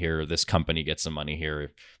some money here, or this company gets some money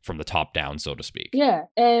here, from the top down, so to speak. Yeah,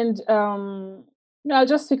 and I'll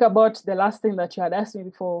just speak about the last thing that you had asked me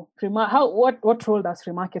before. What role does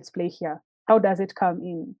free markets play here? How does it come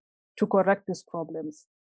in to correct these problems?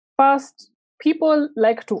 First, people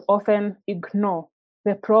like to often ignore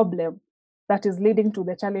the problem that is leading to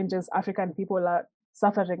the challenges African people are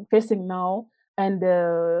facing now, and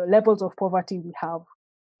the levels of poverty we have.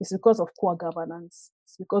 It's because of poor governance.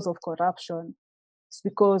 It's because of corruption. It's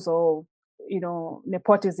because of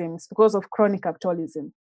nepotism. It's because of chronic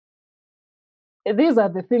capitalism. These are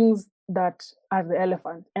the things that are the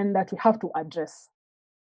elephant, and that we have to address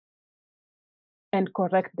and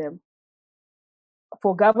correct them.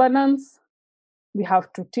 For governance, we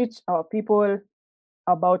have to teach our people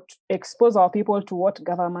expose our people to what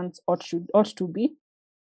governments ought to be,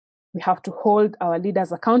 We have to hold our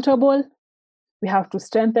leaders accountable. We have to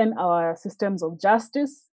strengthen our systems of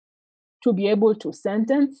justice to be able to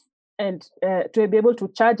sentence and to be able to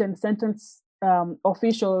charge and sentence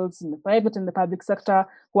officials in the private and the public sector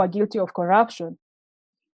who are guilty of corruption.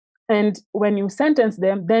 And when you sentence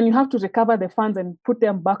them, then you have to recover the funds and put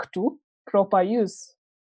them back to proper use.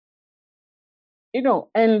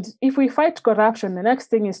 And if we fight corruption, the next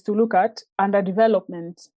thing is to look at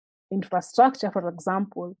underdevelopment infrastructure. For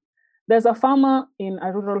example, there's a farmer in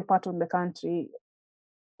a rural part of the country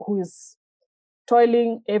who is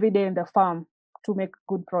toiling every day in the farm to make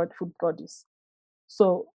good food produce.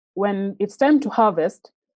 So when it's time to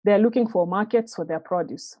harvest, they're looking for markets for their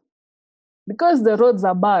produce. Because the roads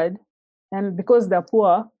are bad and because they're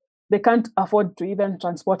poor, they can't afford to even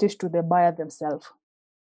transport it to the buyer themselves.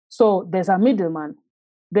 So there's a middleman.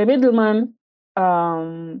 The middleman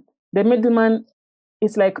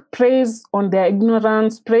is like preys on their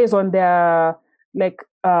ignorance, preys on their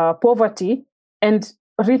poverty, and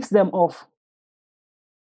rips them off.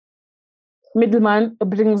 Middleman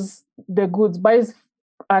brings the goods, buys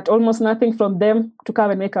at almost nothing from them to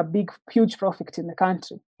come and make a huge profit in the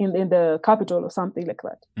country, in the capital or something like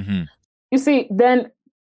that. Mm-hmm. You see, then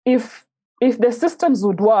if the systems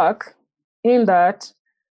would work in that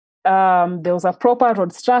there was a proper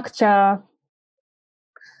road structure,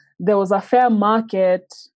 there was a fair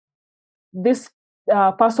market, this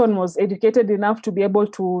person was educated enough to be able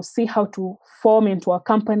to see how to form into a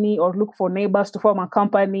company or look for neighbors to form a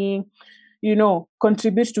company,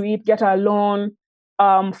 contribute to it, get a loan,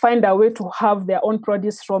 find a way to have their own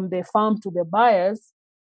produce from the farm to the buyers.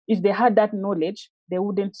 If they had that knowledge, they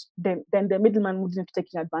wouldn't. Then the middleman wouldn't be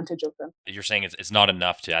taking advantage of them. You're saying it's not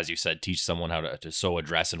enough to, as you said, teach someone how to sow a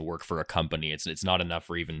dress and work for a company. It's not enough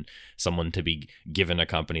for even someone to be given a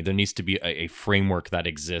company. There needs to be a framework that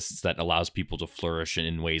exists that allows people to flourish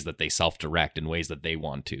in ways that they self-direct, in ways that they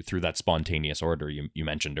want to, through that spontaneous order you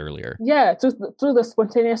mentioned earlier. Yeah, through the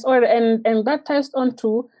spontaneous order, and that ties on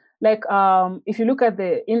to if you look at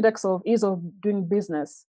the index of ease of doing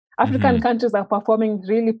business, African Mm-hmm. countries are performing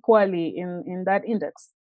really poorly in that index,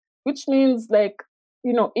 which means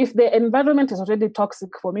if the environment is already toxic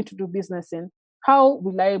for me to do business in, how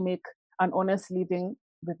will I make an honest living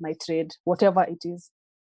with my trade, whatever it is?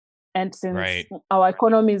 And since our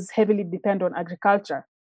economy is heavily dependent on agriculture,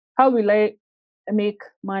 how will I make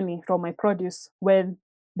money from my produce when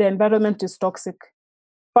the environment is toxic?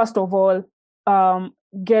 First of all,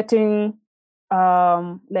 getting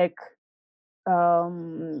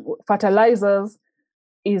fertilizers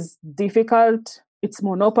is difficult. It's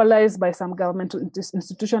monopolized by some governmental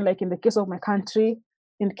institution, like in the case of my country,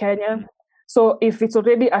 in Kenya. So if it's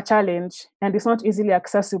already a challenge and it's not easily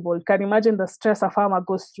accessible, you can imagine the stress a farmer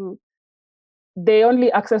goes through. They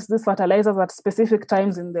only access these fertilizers at specific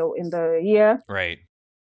times in the year. Right.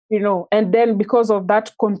 And then because of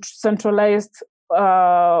that centralized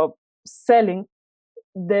selling,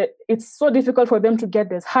 it's so difficult for them to get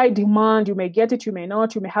this high demand. You may get it, you may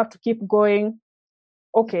not, you may have to keep going.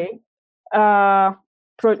 Okay.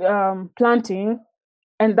 Planting,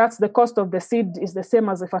 and that's the cost of the seed is the same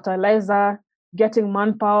as the fertilizer, getting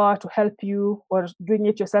manpower to help you or doing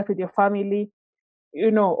it yourself with your family.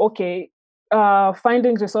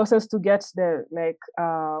 Finding resources to get the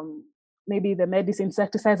maybe the medicine,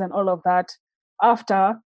 insecticides and all of that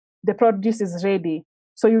after the produce is ready.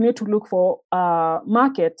 So you need to look for a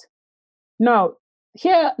market. Now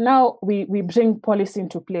we bring policy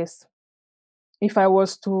into place. If I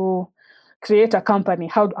was to create a company,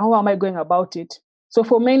 how am I going about it? So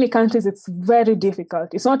for many countries, it's very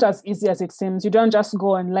difficult. It's not as easy as it seems. You don't just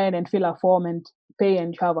go online and fill a form and pay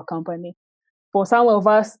and you have a company. For some of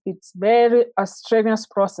us, it's a strenuous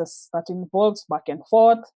process that involves back and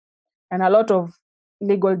forth and a lot of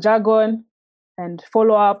legal jargon and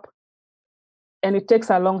follow-up, and it takes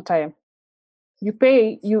a long time. You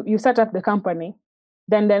pay, you set up the company,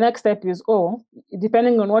 then the next step is,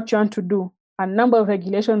 depending on what you want to do, a number of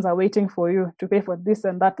regulations are waiting for you to pay for this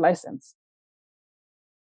and that license.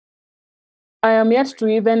 I am yet to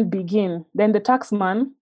even begin. Then the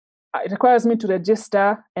taxman requires me to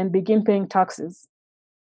register and begin paying taxes.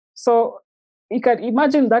 So you can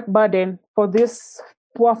imagine that burden for this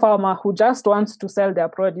poor farmer who just wants to sell their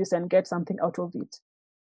produce and get something out of it,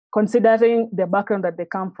 considering the background that they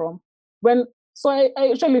come from. So I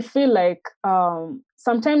usually feel like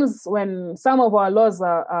sometimes when some of our laws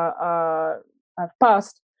are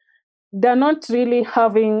passed, they're not really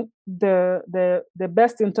having the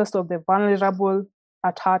best interest of the vulnerable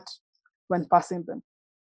at heart when passing them.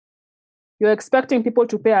 You're expecting people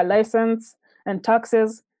to pay a license and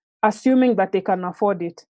taxes, assuming that they can afford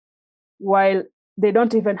it, while they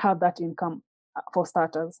don't even have that income for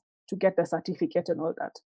starters to get the certificate and all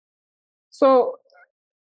that. So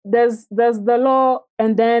there's the law,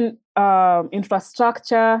 and then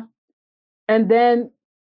infrastructure, and then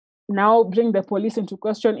now bring the police into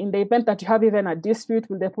question. In the event that you have even a dispute,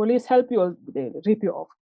 will the police help you or will they rip you off?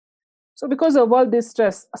 So because of all this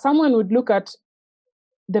stress, someone would look at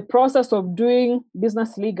the process of doing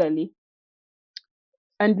business legally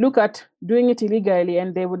and look at doing it illegally,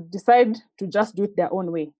 and they would decide to just do it their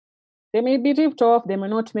own way. They may be ripped off, they may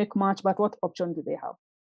not make much, but what option do they have?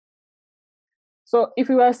 So if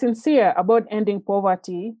we are sincere about ending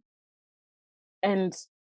poverty and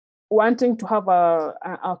wanting to have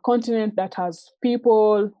a continent that has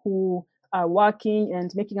people who are working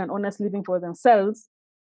and making an honest living for themselves,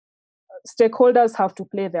 stakeholders have to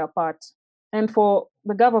play their part. And for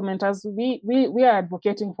the government, as we are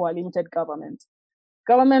advocating for a limited government,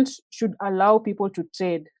 government should allow people to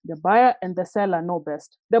trade. The buyer and the seller know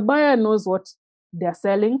best. The buyer knows what they're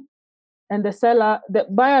selling, and the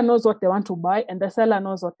buyer knows what they want to buy, and the seller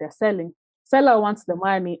knows what they're selling. Seller wants the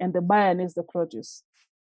money, and the buyer needs the produce.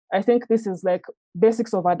 I think this is like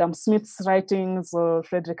basics of Adam Smith's writings or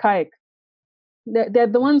Frederick Hayek. They're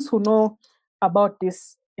the ones who know about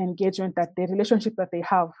this engagement, that the relationship that they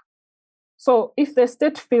have. So if the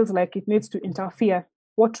state feels like it needs to interfere,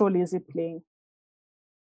 what role is it playing?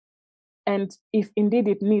 And if indeed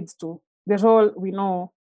it needs to, the role, we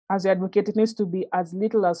know as the advocate, it needs to be as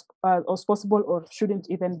little as possible, or shouldn't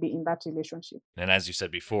even be in that relationship. And as you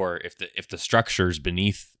said before, if the structures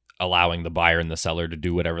beneath allowing the buyer and the seller to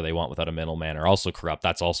do whatever they want without a middleman are also corrupt,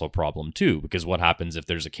 that's also a problem too. Because what happens if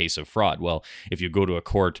there's a case of fraud? Well, if you go to a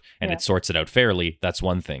court and it sorts it out fairly, that's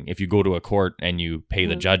one thing. If you go to a court and you pay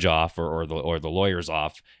the judge off or the lawyers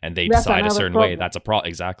off, and they decide a certain way, that's a problem.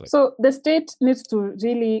 Exactly. So the state needs to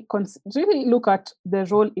really look at the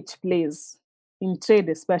role it plays in trade,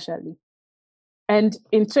 especially. And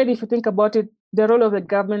in trade, if you think about it, the role of the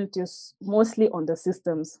government is mostly on the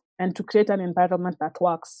systems and to create an environment that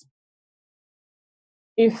works.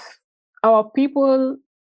 If our people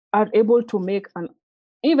are able to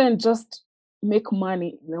even just make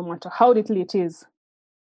money, no matter how little it is,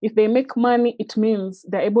 if they make money, it means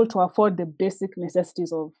they're able to afford the basic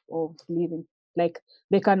necessities of living. Like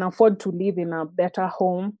they can afford to live in a better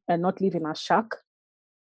home and not live in a shack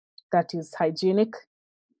that is hygienic,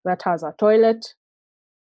 that has a toilet.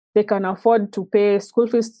 They can afford to pay school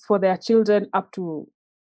fees for their children up to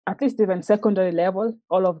at least even secondary level,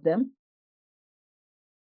 all of them.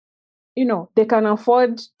 They can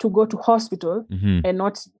afford to go to hospital and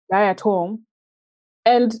not die at home.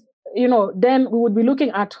 And, then we would be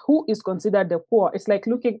looking at who is considered the poor. It's like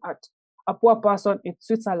looking at a poor person in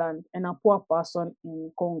Switzerland and a poor person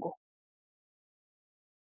in Congo.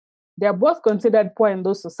 They are both considered poor in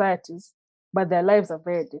those societies, but their lives are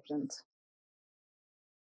very different.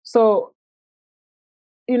 So,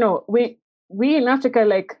 we in Africa,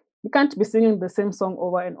 we can't be singing the same song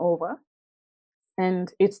over and over.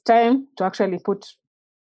 And it's time to actually put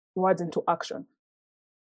words into action.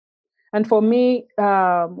 And for me,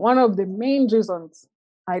 one of the main reasons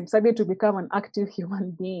I decided to become an active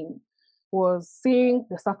human being was seeing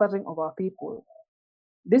the suffering of our people.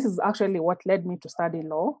 This is actually what led me to study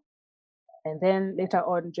law, and then later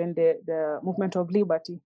on join the movement of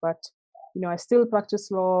liberty. But I still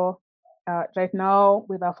practice law right now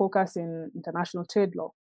with a focus in international trade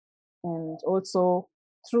law, and also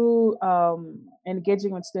through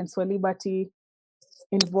engaging with Students for Liberty,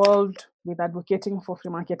 involved with advocating for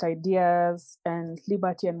free market ideas and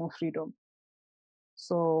liberty and more freedom.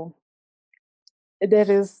 So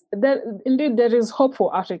there is hope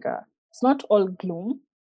for Africa. It's not all gloom,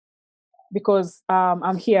 because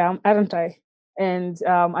I'm here, aren't I? And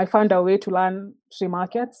I found a way to learn free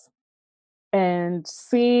markets and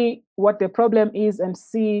see what the problem is and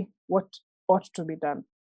see what ought to be done.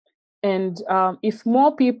 And if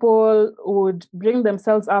more people would bring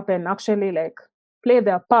themselves up and actually play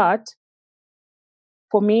their part,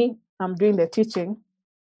 for me, I'm doing the teaching.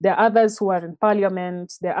 There are others who are in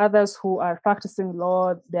parliament. There are others who are practicing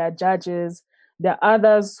law. There are judges. There are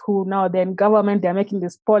others who now they're in government. They're making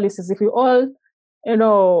these policies. If we all,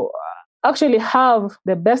 actually have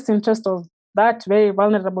the best interest of that very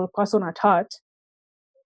vulnerable person at heart,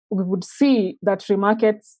 we would see that free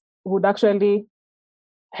markets would actually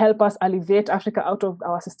help us alleviate Africa out of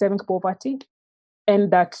our systemic poverty,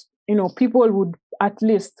 and that people would at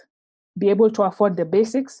least be able to afford the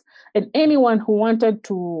basics, and anyone who wanted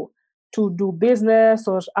to do business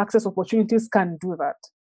or access opportunities can do that.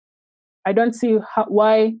 I don't see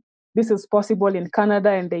why this is possible in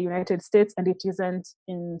Canada and the United States, and it isn't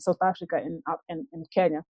in South Africa and in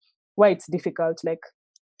Kenya. why it's difficult. Like,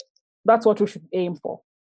 that's what we should aim for.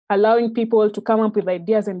 Allowing people to come up with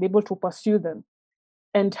ideas and be able to pursue them,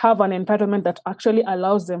 and have an environment that actually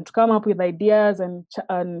allows them to come up with ideas and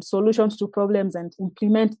solutions to problems and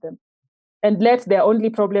implement them. And let their only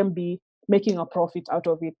problem be making a profit out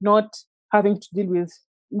of it, not having to deal with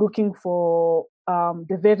looking for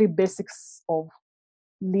the very basics of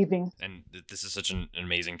living. And this is such an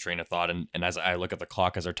amazing train of thought. And as I look at the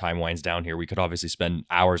clock, as our time winds down here, we could obviously spend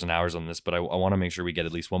hours and hours on this, but I want to make sure we get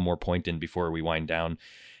at least one more point in before we wind down.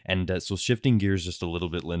 And so shifting gears just a little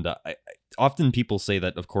bit, Linda, often people say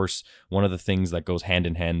that, of course, one of the things that goes hand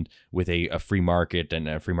in hand with a free market and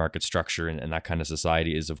a free market structure and that kind of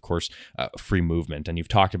society is, of course, free movement. And you've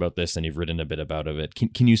talked about this and you've written a bit about it.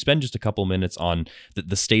 Can you spend just a couple minutes on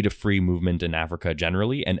the state of free movement in Africa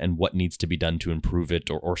generally and what needs to be done to improve it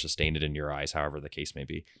or sustain it in your eyes, however the case may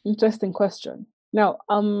be? Interesting question. Now,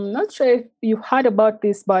 I'm not sure if you've heard about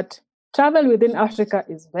this, but travel within Africa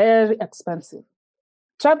is very expensive.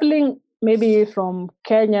 Traveling maybe from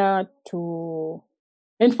Kenya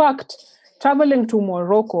in fact, traveling to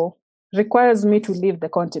Morocco requires me to leave the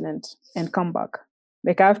continent and come back.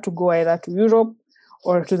 Like, I have to go either to Europe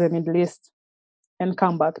or to the Middle East and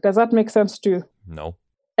come back. Does that make sense to you? No.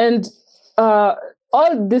 And all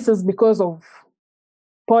this is because of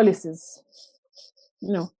policies.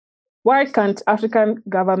 Why can't African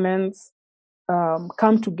governments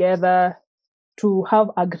come together to have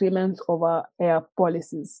agreements over air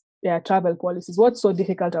travel policies? What's so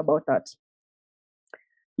difficult about that?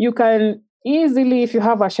 You can easily, if you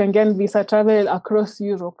have a Schengen visa, travel across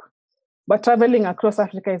Europe, but traveling across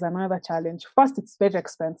Africa is another challenge. First, it's very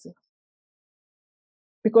expensive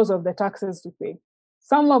because of the taxes we pay.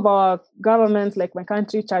 Some of our governments, like my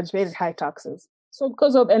country, charge very high taxes. So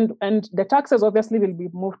because of, and the taxes obviously will be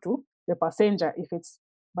moved to the passenger if it's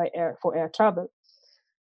by air, for air travel.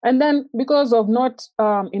 And then because of not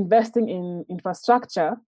investing in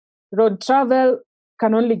infrastructure, road travel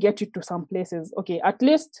can only get you to some places. Okay, at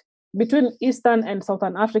least between Eastern and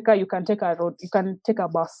Southern Africa, you can take a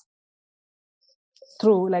bus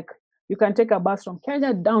through, like you can take a bus from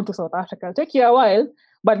Kenya down to South Africa. It'll take you a while,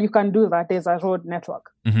 but you can do that. There's a road network.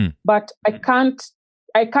 Mm-hmm. But I can't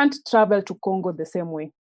travel to Congo the same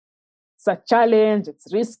way. It's a challenge,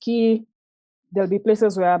 it's risky. There'll be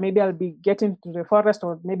places where maybe I'll be getting to the forest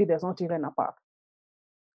or maybe there's not even a path.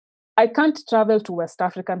 I can't travel to West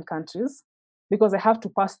African countries because I have to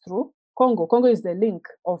pass through Congo. Congo is the link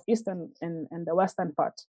of Eastern and the Western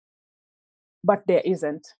part, but there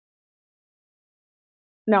isn't.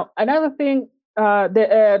 Now, another thing,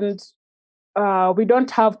 we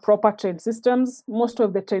don't have proper train systems. Most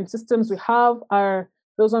of the train systems we have are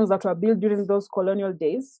those ones that were built during those colonial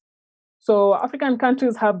days. So African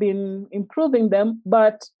countries have been improving them,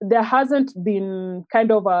 but there hasn't been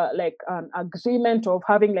kind of an agreement of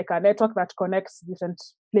having like a network that connects different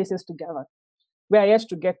places together. We are yet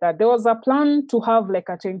to get that. There was a plan to have like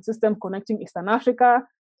a train system connecting Eastern Africa,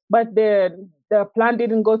 but the plan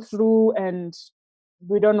didn't go through, and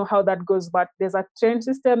we don't know how that goes. But there's a train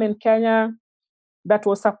system in Kenya that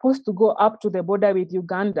was supposed to go up to the border with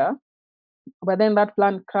Uganda, but then that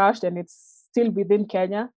plan crashed and it's still within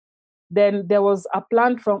Kenya. Then there was a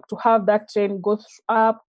plan to have that train go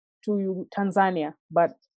up to Tanzania,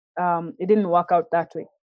 but it didn't work out that way.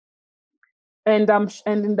 And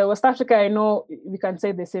in the West Africa, I know we can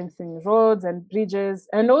say the same thing: roads and bridges,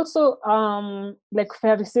 and also like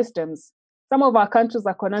ferry systems. Some of our countries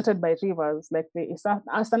are connected by rivers, like the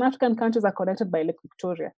Eastern African countries are connected by Lake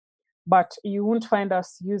Victoria, but you won't find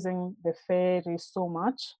us using the ferry so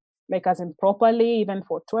much, like as in properly, even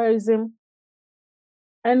for tourism.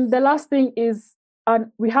 And the last thing is,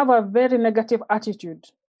 we have a very negative attitude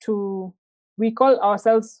we call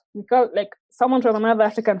like someone from another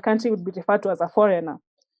African country would be referred to as a foreigner.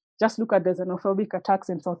 Just look at the xenophobic attacks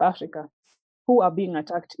in South Africa. Who are being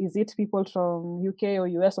attacked? Is it people from UK or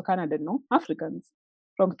US or Canada? No, Africans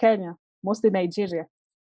from Kenya, mostly Nigeria,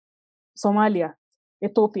 Somalia,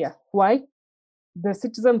 Ethiopia. Why? The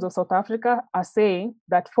citizens of South Africa are saying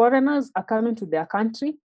that foreigners are coming to their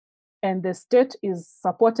country and the state is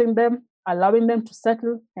supporting them, allowing them to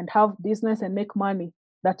settle and have business and make money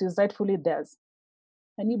that is rightfully theirs.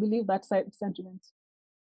 Can you believe that sentiment?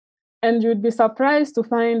 And you'd be surprised to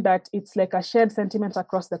find that it's like a shared sentiment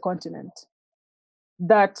across the continent.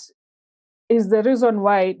 That is the reason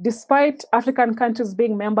why, despite African countries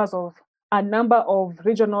being members of a number of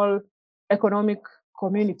regional economic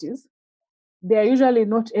communities, they are usually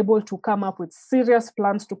not able to come up with serious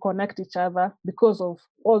plans to connect each other because of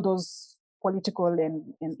all those political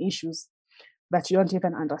and issues that you don't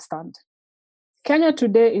even understand. Kenya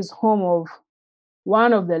today is home of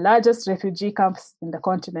one of the largest refugee camps in the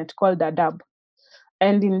continent called Dadaab.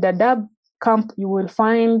 And in Dadaab camp, you will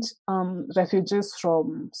find refugees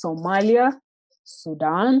from Somalia,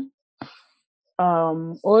 Sudan,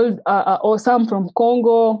 or some from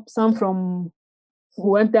Congo, some from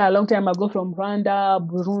who went there a long time ago from Rwanda,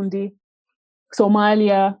 Burundi,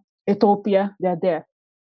 Somalia, Ethiopia. They're there.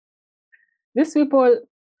 These people,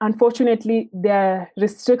 unfortunately, they're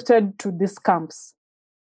restricted to these camps.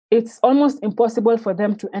 It's almost impossible for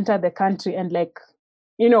them to enter the country and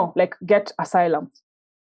get asylum.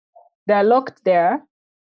 They're locked there,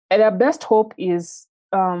 and their best hope is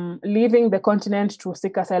leaving the continent to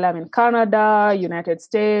seek asylum in Canada, United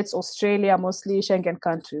States, Australia, mostly Schengen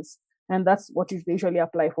countries. And that's what you usually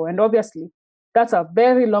apply for. And obviously, that's a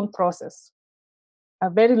very long process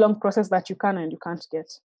that you can and you can't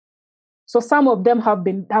get. So some of them have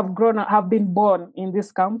been born in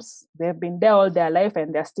these camps. They've been there all their life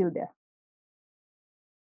and they're still there.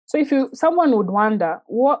 So someone would wonder,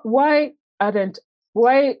 why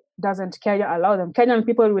doesn't Kenya allow them? Kenyan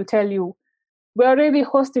people will tell you, we're already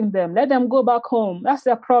hosting them. Let them go back home. That's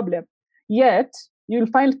their problem. Yet, you'll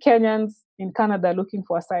find Kenyans in Canada looking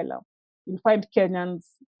for asylum. You'll find Kenyans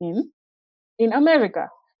in America.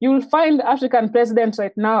 You'll find African presidents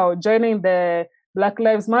right now joining the Black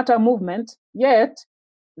Lives Matter movement. Yet,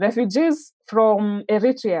 refugees from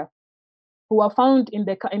Eritrea who are found in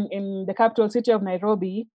the capital city of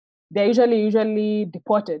Nairobi, they're usually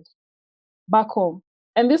deported back home.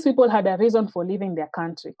 And these people had a reason for leaving their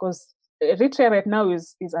country, because Eritrea right now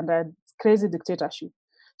is under crazy dictatorship.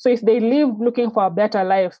 So if they leave looking for a better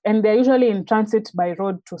life, and they're usually in transit by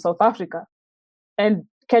road to South Africa, and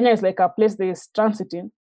Kenya is like a place they is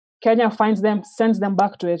transiting, Kenya finds them, sends them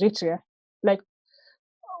back to Eritrea. Like,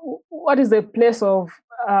 what is the place of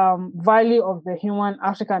value of the human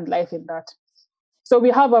African life in that? So we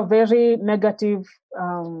have a very negative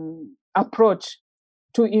approach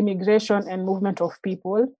to immigration and movement of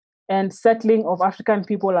people and settling of African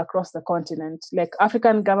people across the continent. Like,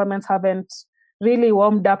 African governments haven't really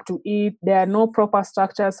warmed up to it. There are no proper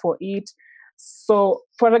structures for it. So,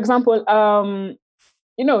 for example,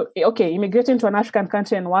 immigrating to an African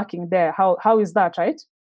country and working there, how is that, right?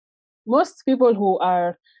 Most people who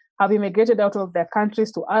have immigrated out of their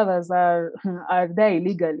countries to others are there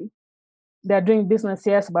illegally. They're doing business,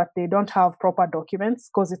 yes, but they don't have proper documents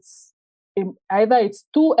because either it's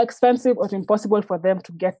too expensive or impossible for them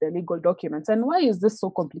to get the legal documents. And why is this so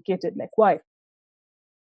complicated? Like, why?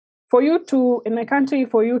 In a country,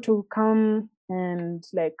 for you to come and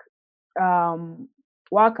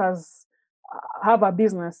work have a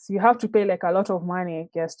business, you have to pay like a lot of money, I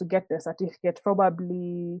guess, to get the certificate.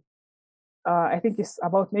 Probably, I think it's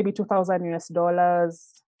about maybe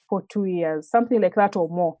 $2,000 for 2 years, something like that or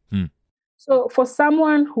more. So for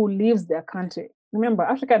someone who leaves their country, remember,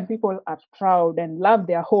 African people are proud and love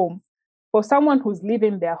their home. For someone who's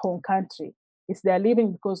leaving their home country, they're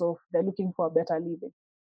leaving because they're looking for a better living.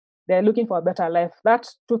 They're looking for a better life. That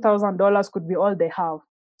 $2,000 could be all they have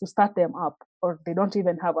to start them up, or they don't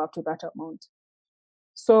even have up to that amount.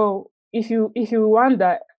 So if you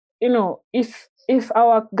wonder, if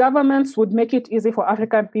our governments would make it easy for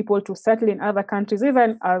African people to settle in other countries,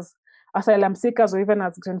 even as asylum seekers or even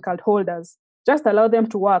as green card holders, just allow them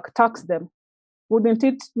to work, tax them, wouldn't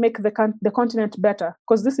it make the continent better?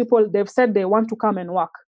 Because these people, they've said they want to come and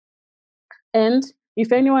work. And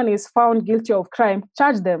if anyone is found guilty of crime,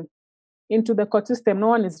 charge them into the court system. No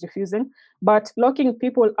one is refusing. But locking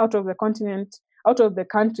people out of the continent, out of the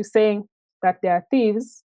country, saying that they are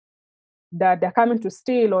thieves, that they're coming to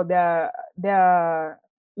steal, or they're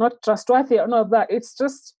not trustworthy, or none of that,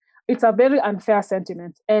 it's a very unfair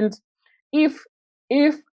sentiment. And if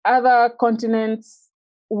other continents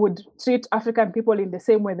would treat African people in the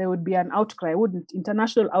same way, there would be an outcry,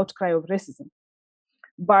 international outcry of racism.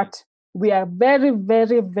 But we are very,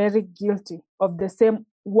 very, very guilty of the same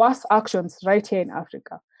worst actions right here in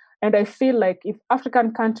Africa. And I feel like if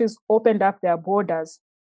African countries opened up their borders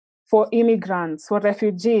for immigrants, for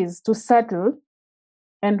refugees to settle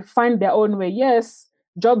and find their own way, yes,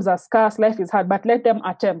 jobs are scarce, life is hard, but let them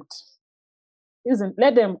attempt.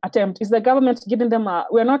 Let them attempt. Is the government giving them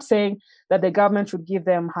we're not saying that the government should give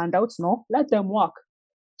them handouts. No, let them work.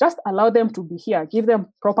 Just allow them to be here. Give them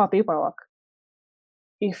proper paperwork.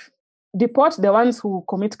 If deport the ones who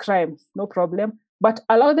commit crime, no problem. But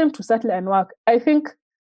allow them to settle and work. I think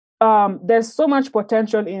there's so much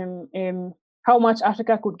potential in how much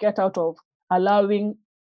Africa could get out of allowing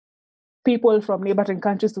people from neighboring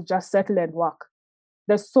countries to just settle and work.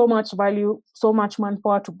 There's so much value, so much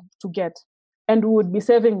manpower to get. And we would be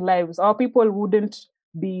saving lives. Our people wouldn't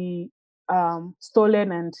be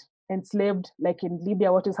stolen and enslaved, like in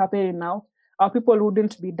Libya, what is happening now, our people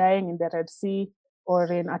wouldn't be dying in the Red Sea or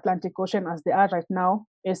in Atlantic Ocean as they are right now,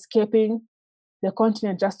 escaping the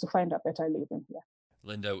continent just to find a better living here.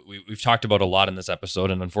 Linda, we've talked about a lot in this episode,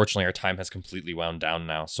 and unfortunately our time has completely wound down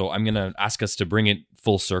now. So I'm going to ask us to bring it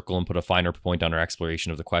full circle and put a finer point on our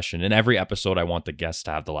exploration of the question. In every episode, I want the guests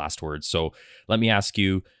to have the last word. So let me ask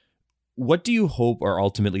you, what do you hope are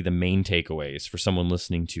ultimately the main takeaways for someone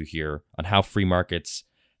listening to here on how free markets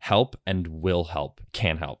help and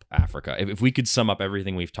can help Africa? If we could sum up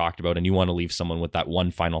everything we've talked about and you want to leave someone with that one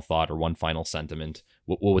final thought or one final sentiment,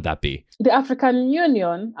 what would that be? The African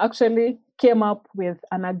Union actually came up with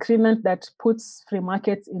an agreement that puts free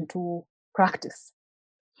markets into practice.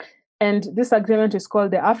 And this agreement is called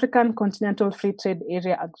the African Continental Free Trade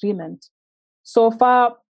Area Agreement. So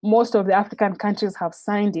far, most of the African countries have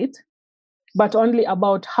signed it, but only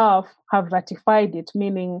about half have ratified it,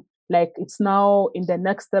 meaning like it's now in the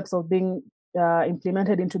next steps of being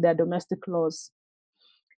implemented into their domestic laws.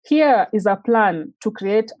 Here is a plan to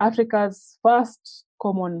create Africa's first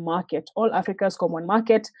common market, all Africa's common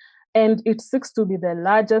market, and it seeks to be the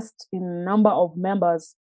largest in number of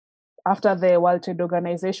members after the World Trade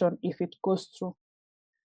Organization if it goes through.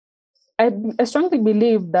 I strongly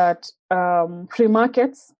believe that free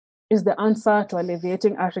markets is the answer to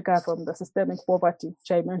alleviating Africa from the systemic poverty, which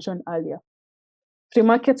I mentioned earlier. Free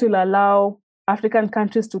markets will allow African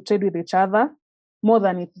countries to trade with each other more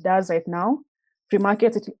than it does right now. Free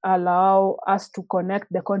markets will allow us to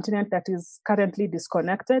connect the continent that is currently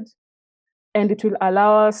disconnected, and it will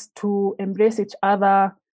allow us to embrace each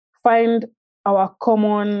other, find our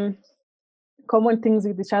common things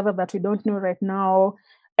with each other that we don't know right now,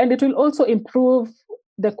 and it will also improve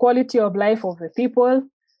the quality of life of the people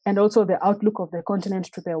and also the outlook of the continent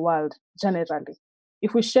to the world generally.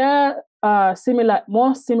 If we share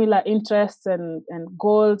more similar interests and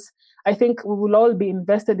goals, I think we will all be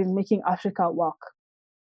invested in making Africa work.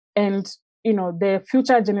 And the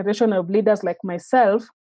future generation of leaders like myself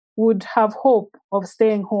would have hope of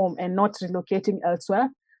staying home and not relocating elsewhere,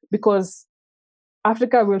 because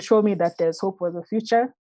Africa will show me that there's hope for the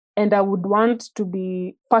future, and I would want to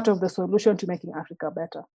be part of the solution to making Africa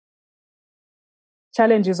better.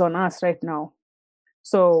 Challenge is on us right now.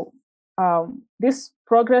 So this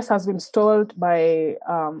progress has been stalled by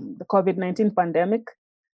the COVID-19 pandemic.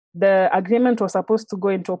 The agreement was supposed to go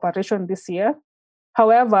into operation this year.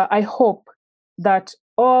 However, I hope that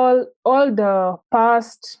all the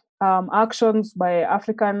past actions by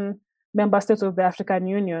African member states of the African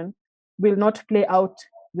Union will not play out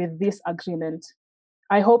with this agreement.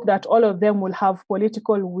 I hope that all of them will have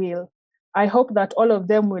political will. I hope that all of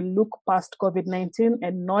them will look past COVID-19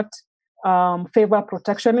 and not favor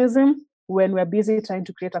protectionism when we're busy trying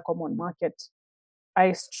to create a common market.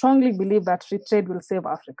 I strongly believe that free trade will save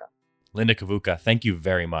Africa. Linda Kavuka, thank you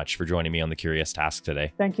very much for joining me on The Curious Task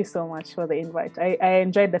today. Thank you so much for the invite. I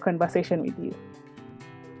enjoyed the conversation with you.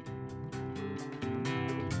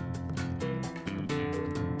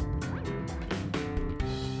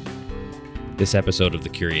 This episode of The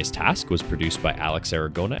Curious Task was produced by Alex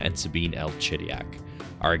Aragona and Sabine L. Chidiak.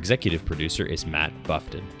 Our executive producer is Matt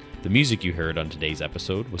Buffton. The music you heard on today's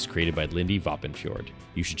episode was created by Lindy Voppenfjord.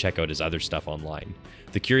 You should check out his other stuff online.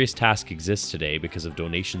 The Curious Task exists today because of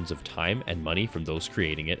donations of time and money from those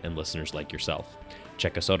creating it and listeners like yourself.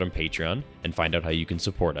 Check us out on Patreon and find out how you can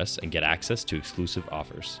support us and get access to exclusive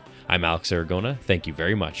offers. I'm Alex Aragona. Thank you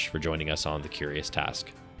very much for joining us on The Curious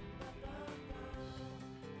Task.